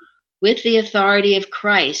do with the authority of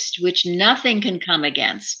Christ, which nothing can come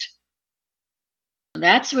against.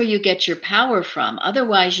 That's where you get your power from.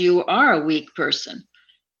 Otherwise, you are a weak person.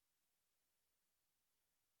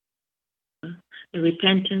 The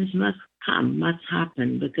repentance must come, must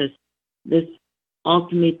happen, because this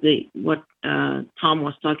ultimately, what Tom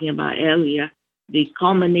was talking about earlier, the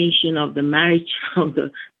culmination of the marriage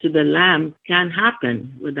to the Lamb can't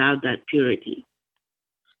happen without that purity.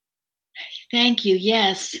 Thank you.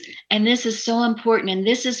 Yes. And this is so important. And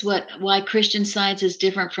this is why Christian Science is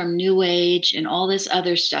different from New Age and all this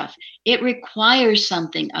other stuff. It requires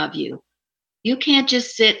something of you. You can't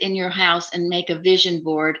just sit in your house and make a vision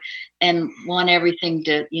board and want everything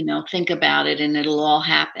to, think about it and it'll all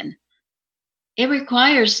happen. It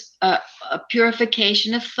requires a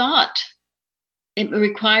purification of thought. It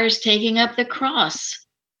requires taking up the cross.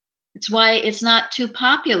 It's why it's not too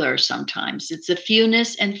popular sometimes. It's the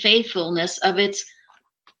fewness and faithfulness of its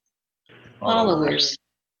followers.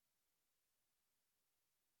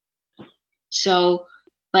 So,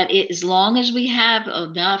 but as long as we have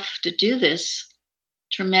enough to do this,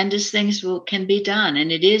 tremendous things can be done.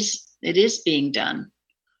 And it is being done.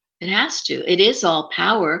 It has to. It is all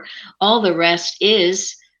power. All the rest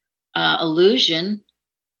is illusion,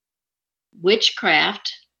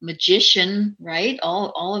 witchcraft, magician, right?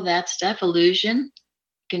 All of that stuff, illusion,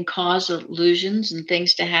 can cause illusions and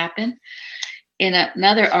things to happen. In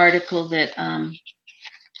another article that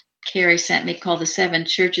Carrie sent me called The Seven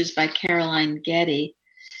Churches by Caroline Getty,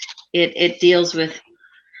 it deals with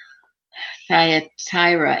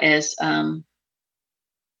Thyatira as,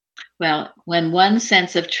 when one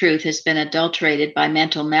sense of truth has been adulterated by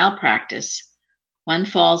mental malpractice, one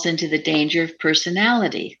falls into the danger of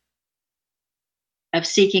personality, of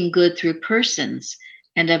seeking good through persons,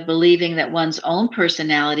 and of believing that one's own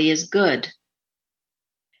personality is good.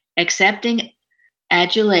 Accepting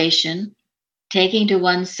adulation, taking to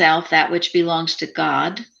oneself that which belongs to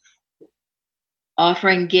God,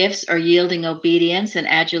 offering gifts or yielding obedience and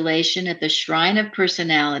adulation at the shrine of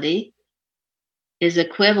personality is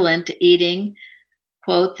equivalent to eating,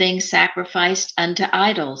 quote, things sacrificed unto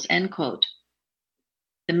idols, end quote.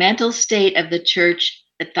 The mental state of the church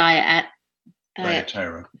at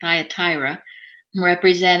Thyatira,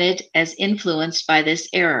 represented as influenced by this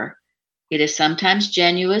error. It is sometimes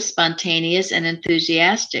genuine, spontaneous, and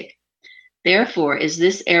enthusiastic. Therefore, is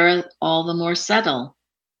this error all the more subtle?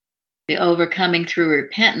 The overcoming through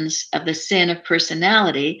repentance of the sin of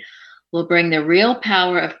personality will bring the real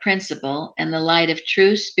power of principle and the light of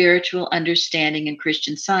true spiritual understanding in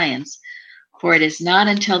Christian Science, for it is not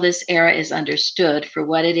until this error is understood for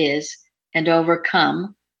what it is and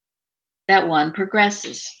overcome that one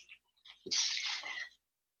progresses.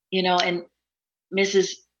 And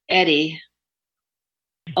Mrs. Eddy,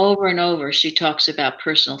 over and over, she talks about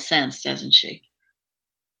personal sense, doesn't she?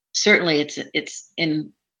 Certainly it's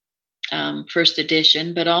in first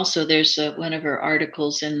edition, but also there's one of her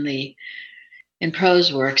articles in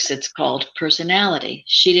Prose Works. It's called Personality.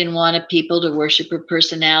 She didn't want people to worship her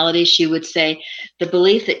personality. She would say the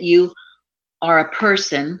belief that you are a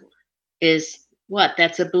person is what?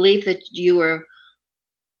 That's a belief that you are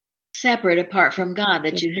separate apart from God,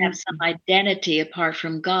 that you have some identity apart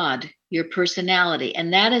from God, your personality.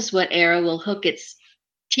 And that is what error will hook its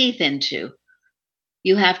teeth into.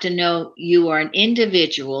 You have to know you are an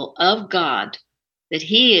individual of God, that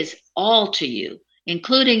He is all to you,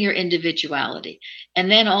 including your individuality.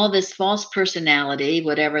 And then all this false personality,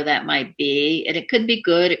 whatever that might be, and it could be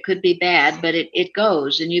good, it could be bad, but it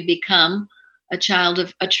goes and you become a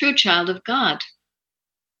true child of God.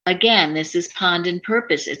 Again, this is pond and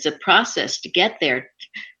purpose. It's a process to get there.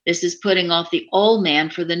 This is putting off the old man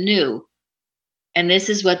for the new. And this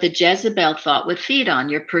is what the Jezebel thought would feed on,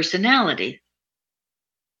 your personality.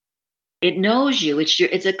 It knows you.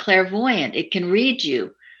 It's a clairvoyant. It can read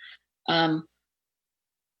you. Some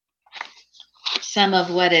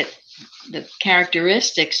of what the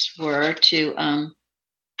characteristics were to,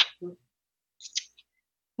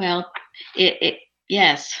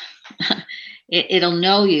 yes, it'll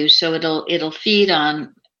know you. So it'll feed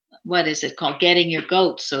on, what is it called? Getting your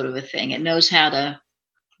goat, sort of a thing. It knows how to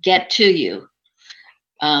get to you.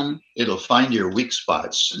 It'll find your weak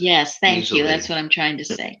spots. Yes, thank you. That's what I'm trying to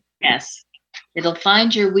say. Yes, it'll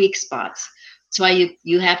find your weak spots. That's why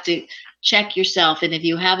you have to check yourself, and if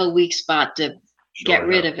you have a weak spot, to get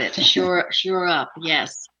rid of it. Sure up.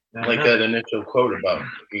 Yes. Like that initial quote about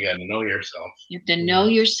you got to know yourself. You have to know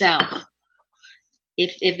yourself.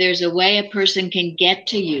 If there's a way a person can get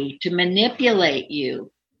to you to manipulate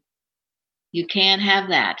you, you can't have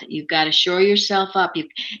that. You've got to shore yourself up.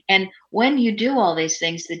 And when you do all these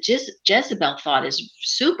things, the Jezebel thought is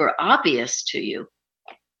super obvious to you.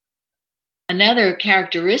 Another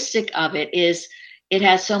characteristic of it is it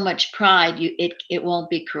has so much pride, it won't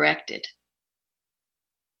be corrected.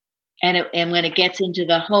 And when it gets into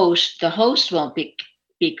the host won't be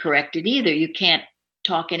corrected either. You can't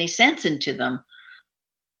talk any sense into them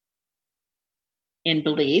in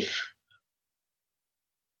belief.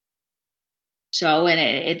 So, and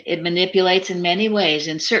it manipulates in many ways,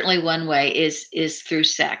 and certainly one way is through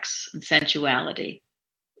sex and sensuality.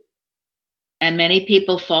 And many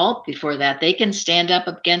people fall before that. They can stand up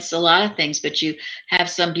against a lot of things, but you have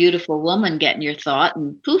some beautiful woman get in your thought,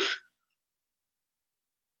 and poof.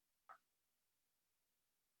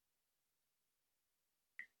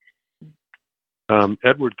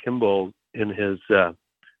 Edward Kimball, in his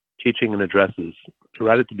teaching and addresses,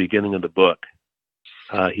 right at the beginning of the book,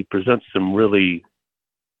 he presents some really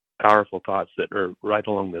powerful thoughts that are right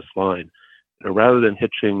along this line. Rather than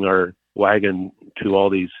hitching our wagon to all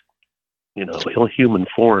these, human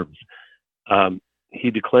forms,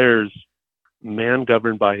 he declares man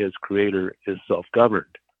governed by his creator is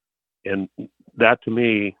self-governed. And that, to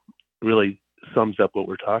me, really sums up what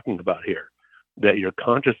we're talking about here, that your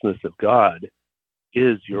consciousness of God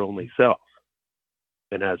is your only self.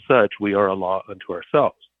 And as such, we are a law unto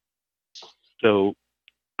ourselves. So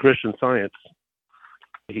Christian Science,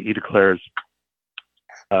 he declares,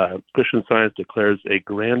 Christian Science declares a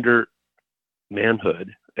grander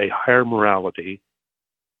manhood, a higher morality,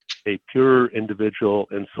 a purer individual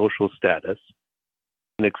and social status,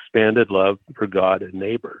 an expanded love for God and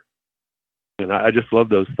neighbor. And I just love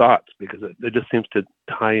those thoughts because it just seems to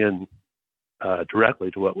tie in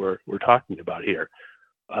directly to what we're talking about here.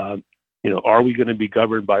 Are we going to be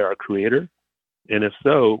governed by our Creator? And if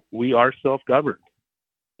so, we are self-governed,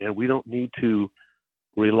 and we don't need to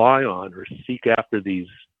rely on or seek after these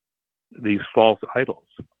false idols.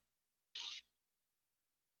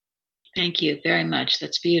 Thank you very much.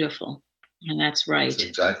 That's beautiful, and that's right. That's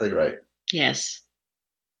exactly right. Yes.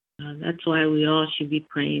 That's why we all should be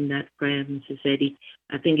praying that prayer, Mrs. Eddy.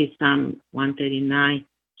 I think it's Psalm 139.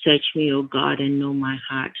 Search me, O God, and know my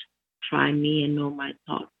heart. Try me and know my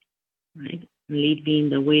thoughts. Right? And lead me in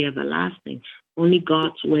the way everlasting. Only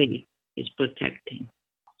God's way is protecting.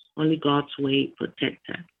 Only God's way protects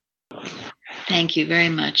us. Thank you very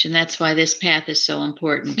much. And that's why this path is so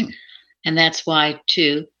important. And that's why,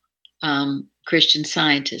 too, Christian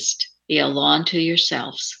Scientist, be a law unto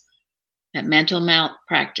yourselves, that mental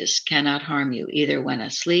malpractice cannot harm you, either when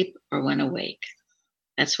asleep or when awake.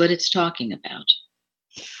 That's what it's talking about.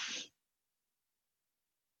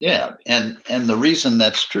 Yeah, and the reason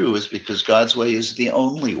that's true is because God's way is the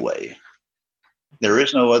only way. There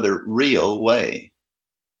is no other real way.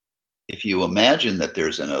 If you imagine that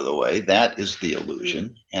there's another way, that is the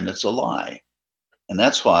illusion, and it's a lie. And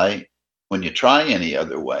that's why when you try any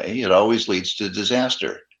other way, it always leads to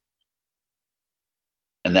disaster.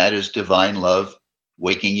 And that is divine love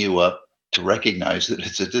waking you up to recognize that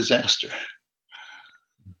it's a disaster.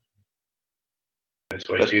 That's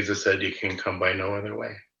why Jesus said you can come by no other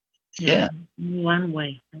way. Yeah. One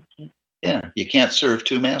way. Okay. Yeah, you can't serve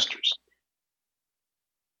two masters.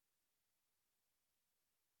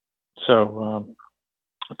 So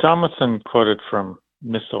Thomason quoted from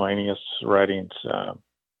Miscellaneous Writings,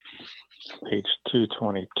 page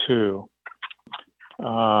 222.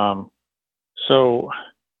 So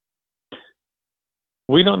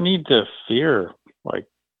we don't need to fear like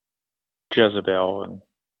Jezebel and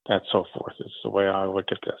that so forth is the way I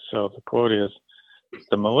look at this. So the quote is,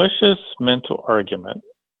 the malicious mental argument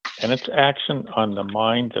and its action on the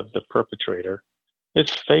mind of the perpetrator is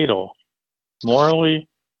fatal, morally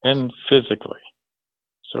and physically.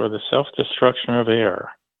 So the self-destruction of error.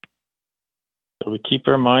 So we keep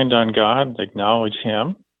our mind on God, acknowledge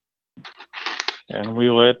Him, and we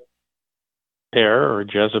let error or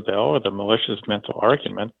Jezebel or the malicious mental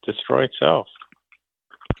argument destroy itself.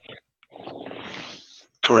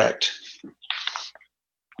 Correct.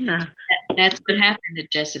 Yeah. That's what happened to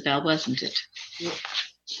Jezebel, wasn't it?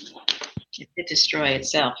 It did destroy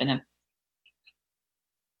itself in a.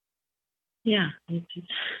 Yeah. It's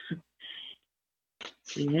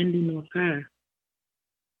the ending of her.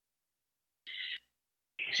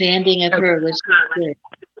 The ending of her was good.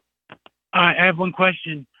 I have one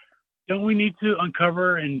question. Don't we need to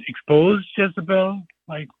uncover and expose Jezebel?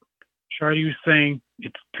 Like Shardy was saying,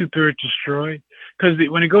 it's 2/3 destroyed. Because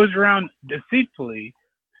when it goes around deceitfully,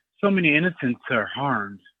 so many innocents are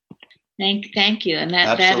harmed. Thank you, and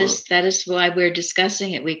that is why we're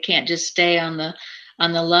discussing it. We can't just stay on the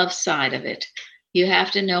love side of it. You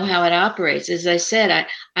have to know how it operates. As I said,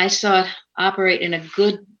 I saw it operate in a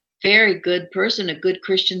good, very good person, a good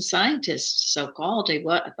Christian Scientist, so-called.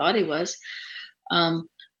 I thought he was.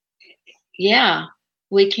 Yeah,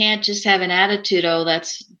 we can't just have an attitude, oh,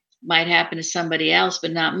 that's might happen to somebody else,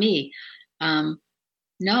 but not me.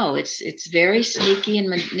 No, it's very sneaky and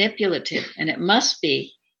manipulative, and it must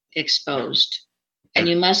be exposed, and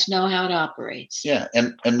you must know how it operates. Yeah,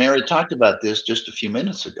 and Mary talked about this just a few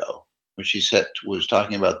minutes ago, when she was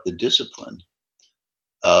talking about the discipline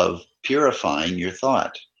of purifying your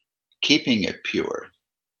thought, keeping it pure,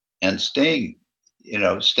 and staying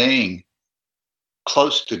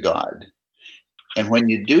close to God. And when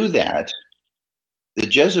you do that, the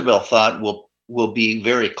Jezebel thought will be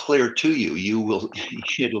very clear to you.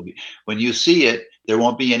 It'll be, when you see it, there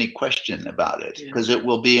won't be any question about it, because it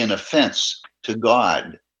will be an offense to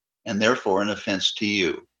God and therefore an offense to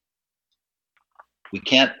you. We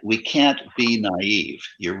can't be naive.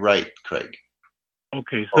 You're right, Craig.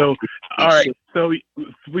 Okay, so all right, so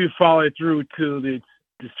we follow it through to the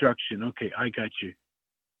destruction. Okay, I got you.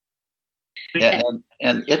 Yeah,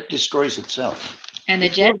 and it destroys itself. And the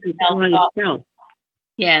Jezebel thought,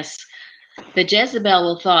 yes, the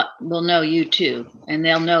Jezebel will know you too, and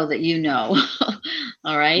they'll know that you know.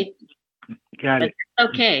 All right. Got it.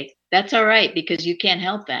 Okay, that's all right, because you can't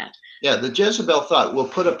help that. Yeah, the Jezebel thought we'll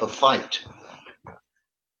put up a fight.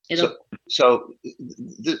 So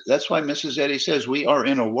that's why Mrs. Eddy says we are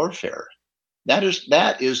in a warfare. That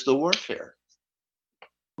is the warfare.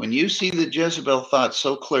 When you see the Jezebel thought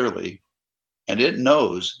so clearly, and it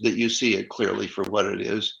knows that you see it clearly for what it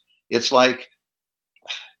is, it's like,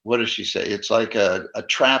 what does she say? It's like a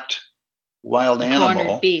trapped wild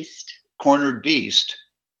animal, cornered beast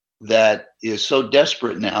that is so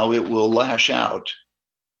desperate now it will lash out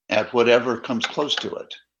at whatever comes close to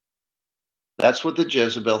it. That's what the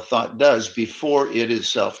Jezebel thought does before it is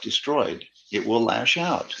self-destroyed. It will lash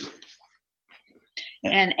out.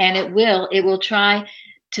 And it will try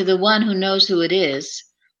to the one who knows who it is.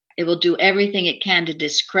 It will do everything it can to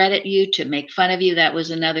discredit you, to make fun of you. That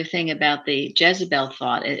was another thing about the Jezebel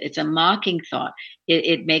thought. It's a mocking thought.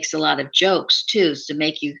 It makes a lot of jokes too,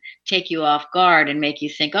 to take you off guard and make you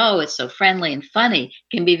think, oh, it's so friendly and funny.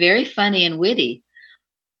 It can be very funny and witty.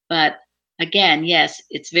 But again, yes,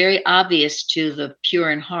 it's very obvious to the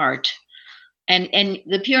pure in heart. And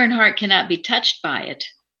the pure in heart cannot be touched by it.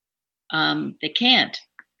 They can't.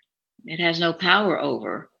 It has no power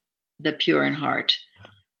over the pure in heart.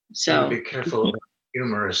 So be careful of the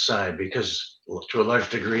humorous side, because to a large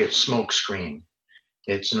degree it's smokescreen.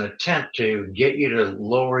 It's an attempt to get you to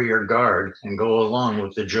lower your guard and go along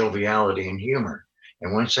with the joviality and humor.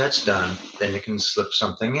 And once that's done, then you can slip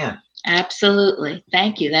something in. Absolutely.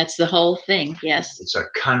 Thank you. That's the whole thing. Yes. It's a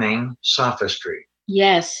cunning sophistry.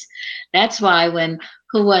 Yes. That's why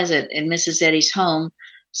who was it in Mrs. Eddy's home,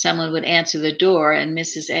 someone would answer the door and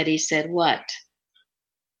Mrs. Eddy said what?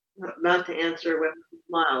 Not to answer when she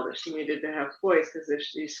smiled, if she needed to have voice, because if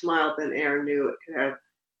she smiled, then Aaron knew it could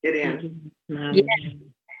get in. Yeah.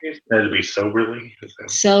 That'd be soberly.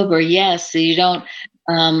 Sober, yes. So you don't,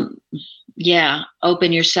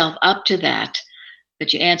 open yourself up to that,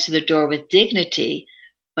 but you answer the door with dignity,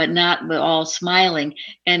 but not with all smiling.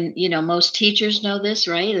 And most teachers know this,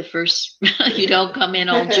 right? The first, you don't come in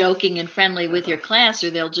all joking and friendly with your class,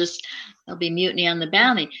 or there'll be mutiny on the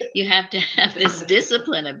bounty. You have to have this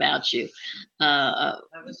discipline about you. That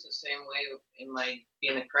was the same way in my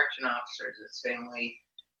being a correction officer. The same way.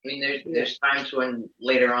 I mean, there's times when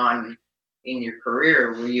later on in your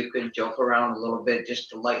career where you could joke around a little bit just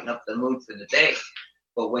to lighten up the mood for the day.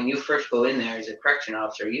 But when you first go in there as a correction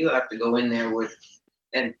officer, you have to go in there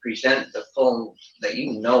and present the full, that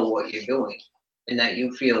you know what you're doing and that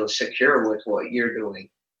you feel secure with what you're doing.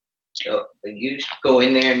 So you go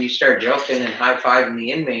in there and you start joking and high-fiving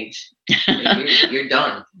the inmates, and you're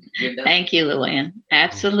done. You're done. Thank you, Luann.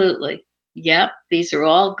 Absolutely. Yep. These are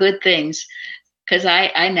all good things because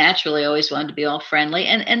I naturally always wanted to be all friendly,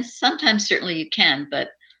 and sometimes certainly you can, but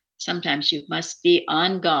sometimes you must be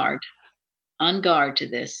on guard to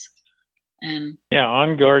this. And yeah,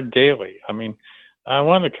 on guard daily. I mean, I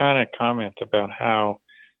want to kind of comment about how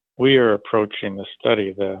we are approaching the study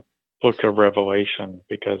of the book of Revelation,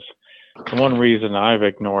 because one reason I've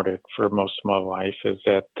ignored it for most of my life is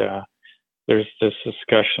that there's this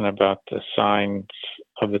discussion about the signs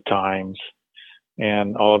of the times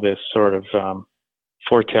and all this sort of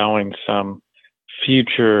foretelling some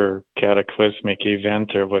future cataclysmic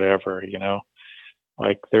event or whatever, you know,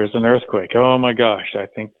 like there's an earthquake. Oh my gosh, I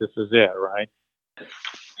think this is it, right?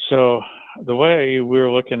 So the way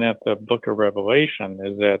we're looking at the book of Revelation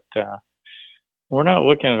is that we're not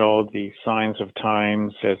looking at all the signs of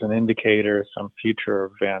times as an indicator of some future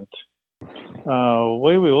event. The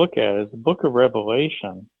way we look at it is the book of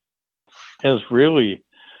Revelation is really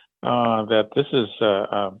that this is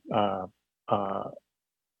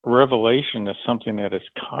revelation is something that is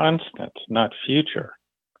constant, not future.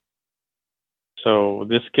 So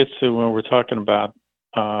this gets to when we're talking about,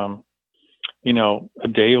 you know, a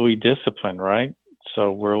daily discipline, right?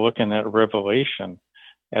 So we're looking at revelation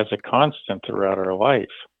as a constant throughout our life,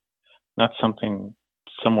 not something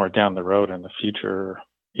somewhere down the road in the future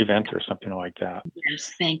event or something like that.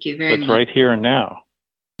 yes, thank you very It's much. right here and now.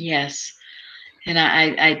 Yes, and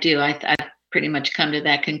I do. I pretty much come to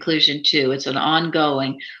that conclusion too. It's an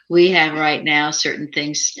ongoing. We have right now certain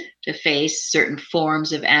things to face, certain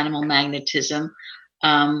forms of animal magnetism.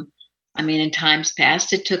 I mean, in times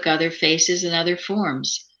past, it took other faces and other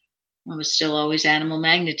forms. It was still always animal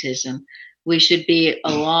magnetism. We should be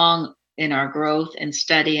along in our growth and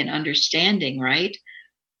study and understanding, right?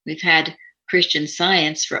 We've had Christian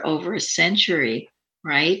Science for over a century,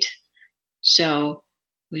 right? So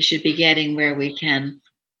we should be getting where we can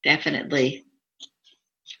definitely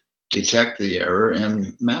Detect the error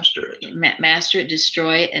and master it. master it,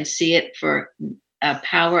 destroy it, and see it for a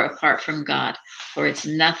power apart from God, for its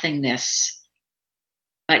nothingness.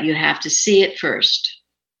 But you have to see it first.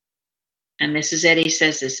 And Mrs. Eddy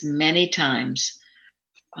says this many times.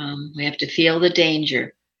 We have to feel the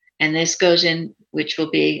danger. And this goes in, which will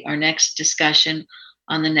be our next discussion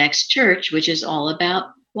on the next church, which is all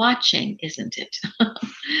about watching, isn't it?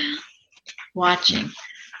 Watching.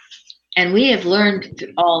 And we have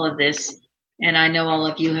learned all of this, and I know all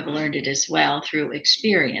of you have learned it as well through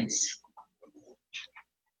experience.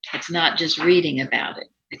 It's not just reading about it,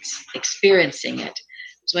 it's experiencing it.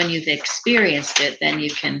 So when you've experienced it, then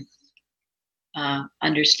you can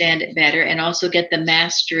understand it better and also get the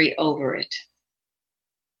mastery over it.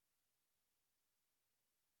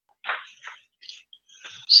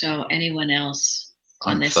 So anyone else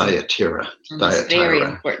on this? Thyatira. On this very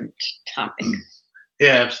important topic.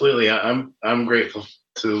 Yeah, absolutely. I'm grateful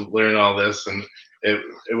to learn all this, and I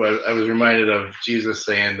was reminded of Jesus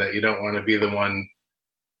saying that you don't want to be the one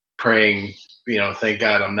praying, you know, thank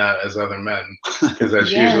God I'm not as other men, because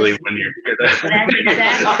that's Yes. usually when you're. That's exactly.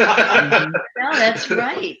 No, that's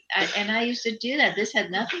right. I used to do that. This had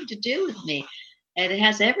nothing to do with me, and it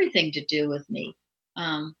has everything to do with me.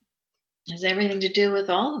 It has everything to do with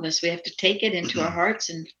all of us. We have to take it into our hearts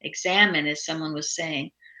and examine, as someone was saying.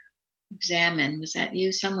 Examine. Was that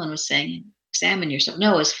you? Someone was saying, examine yourself.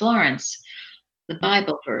 No, it was Florence. The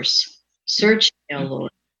Bible verse. Search me, O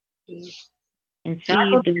Lord. And see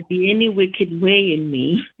if there be any wicked way in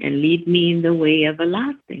me, and lead me in the way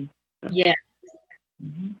everlasting. Yeah.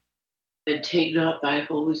 Mm-hmm. And take not thy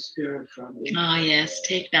Holy Spirit from me. Oh, yes.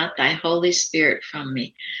 Take not thy Holy Spirit from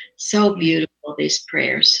me. So beautiful, these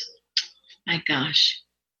prayers. My gosh.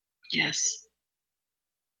 Yes.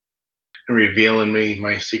 Reveal in me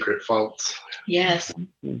my secret faults. Yes.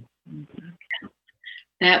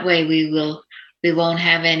 That way we won't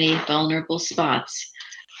have any vulnerable spots.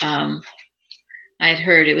 I'd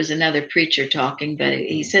heard it was another preacher talking, but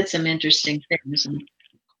he said some interesting things. And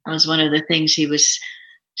that was one of the things he was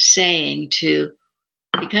saying too,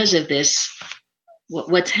 because of this,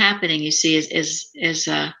 what's happening, you see, is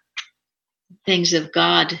things of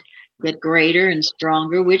God get greater and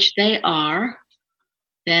stronger, which they are.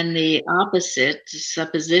 Then the opposite,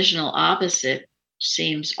 suppositional opposite,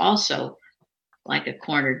 seems also like a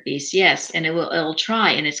cornered beast. Yes, and it'll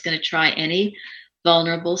try, and it's going to try any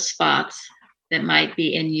vulnerable spots that might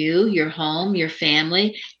be in you, your home, your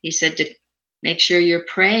family. He said to make sure you're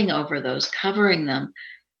praying over those, covering them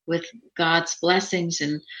with God's blessings,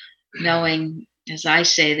 and knowing, as I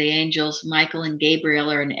say, the angels Michael and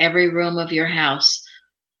Gabriel are in every room of your house.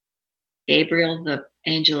 Gabriel, the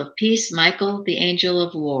angel of peace, Michael, the angel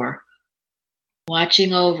of war.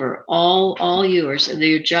 watching over all yours,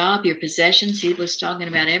 your job, your possessions. He was talking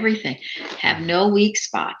about everything. Have no weak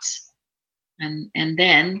spots. And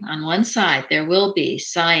then on one side, there will be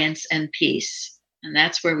science and peace. And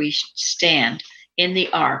that's where we stand in the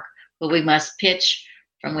ark, but we must pitch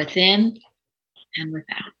from within and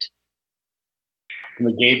without.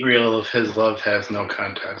 The Gabriel of his love has no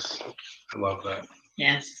contest. I love that.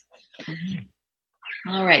 Yes.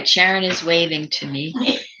 All right. Sharon is waving to me.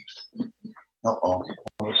 Oh,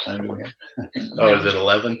 is it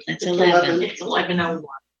 11? It's 11. It's 11:01.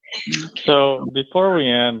 So before we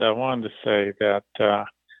end, I wanted to say that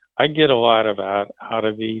I get a lot out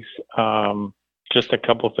of these. Just a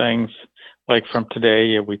couple things, like from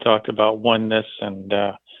today, we talked about oneness, and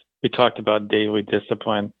we talked about daily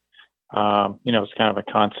discipline. It's kind of a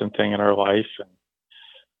constant thing in our life.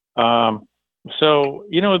 And so,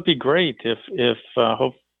 it'd be great if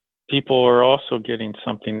hope people are also getting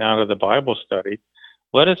something out of the Bible study.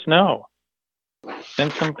 Let us know.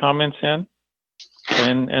 Send some comments in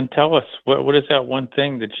and tell us what is that one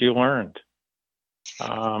thing that you learned.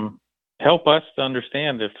 Help us to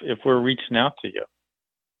understand if we're reaching out to you.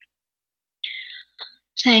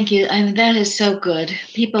 Thank you. I mean, that is so good.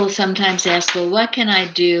 People sometimes ask, well, what can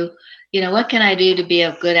I do? What can I do to be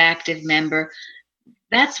a good active member?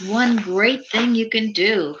 That's one great thing you can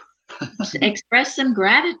do. Express some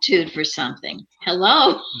gratitude for something.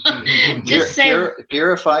 Hello. Just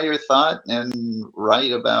purify your thought and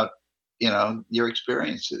write about, your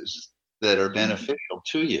experiences that are beneficial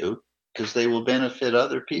to you, because they will benefit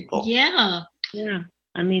other people. Yeah. Yeah.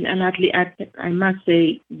 I mean, and I must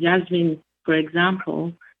say, Jasmine, for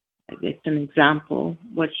example, it's an example,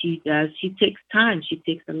 what she does, she takes time. She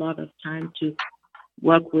takes a lot of time to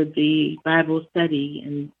work with the Bible study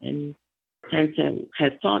and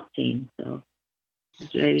her thought team. So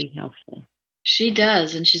it's very helpful. She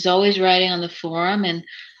does. And she's always writing on the forum and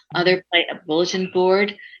other bulletin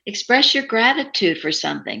board. Express your gratitude for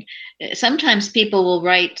something. Sometimes people will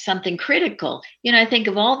write something critical. I think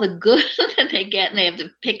of all the good that they get, and they have to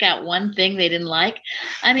pick out one thing they didn't like.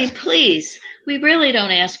 I mean, please, we really don't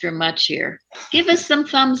ask for much here. Give us some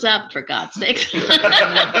thumbs up, for God's sake.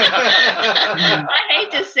 I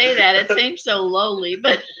hate to say that. It seems so lowly,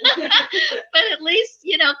 but at least,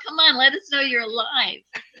 come on, let us know you're alive.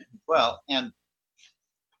 Well, and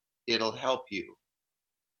it'll help you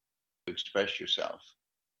to express yourself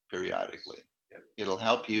periodically. It'll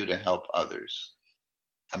help you to help others.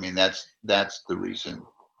 I mean, that's the reason,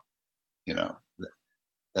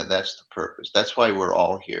 that's the purpose. That's why we're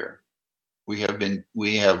all here. We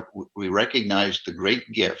recognize the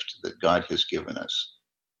great gift that God has given us,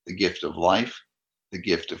 the gift of life, the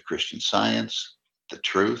gift of Christian Science, the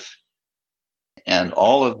truth, and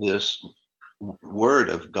all of this word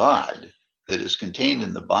of God that is contained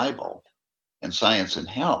in the Bible and Science and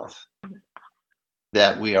Health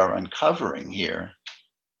that we are uncovering here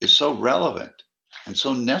is so relevant and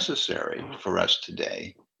so necessary for us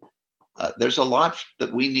today. There's a lot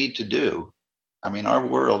that we need to do. I mean, our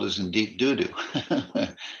world is in deep doo-doo.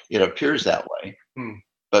 It appears that way.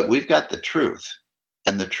 But we've got the truth,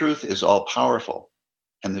 and the truth is all powerful,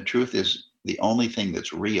 and the truth is the only thing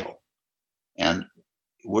that's real. And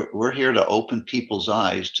we're here to open people's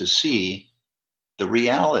eyes to see the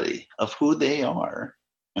reality of who they are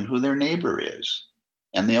and who their neighbor is.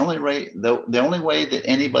 And the only way that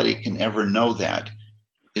anybody can ever know that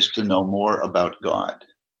is to know more about God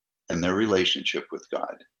and their relationship with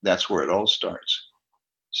God. That's where it all starts.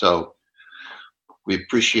 So we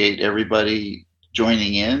appreciate everybody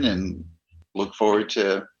joining in and look forward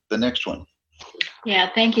to the next one. Yeah,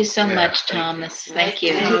 thank you so much, Thomas. Thank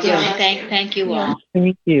you. Thank you all.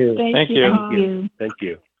 Thank you. Thank you.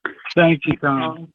 Thank you, Tom.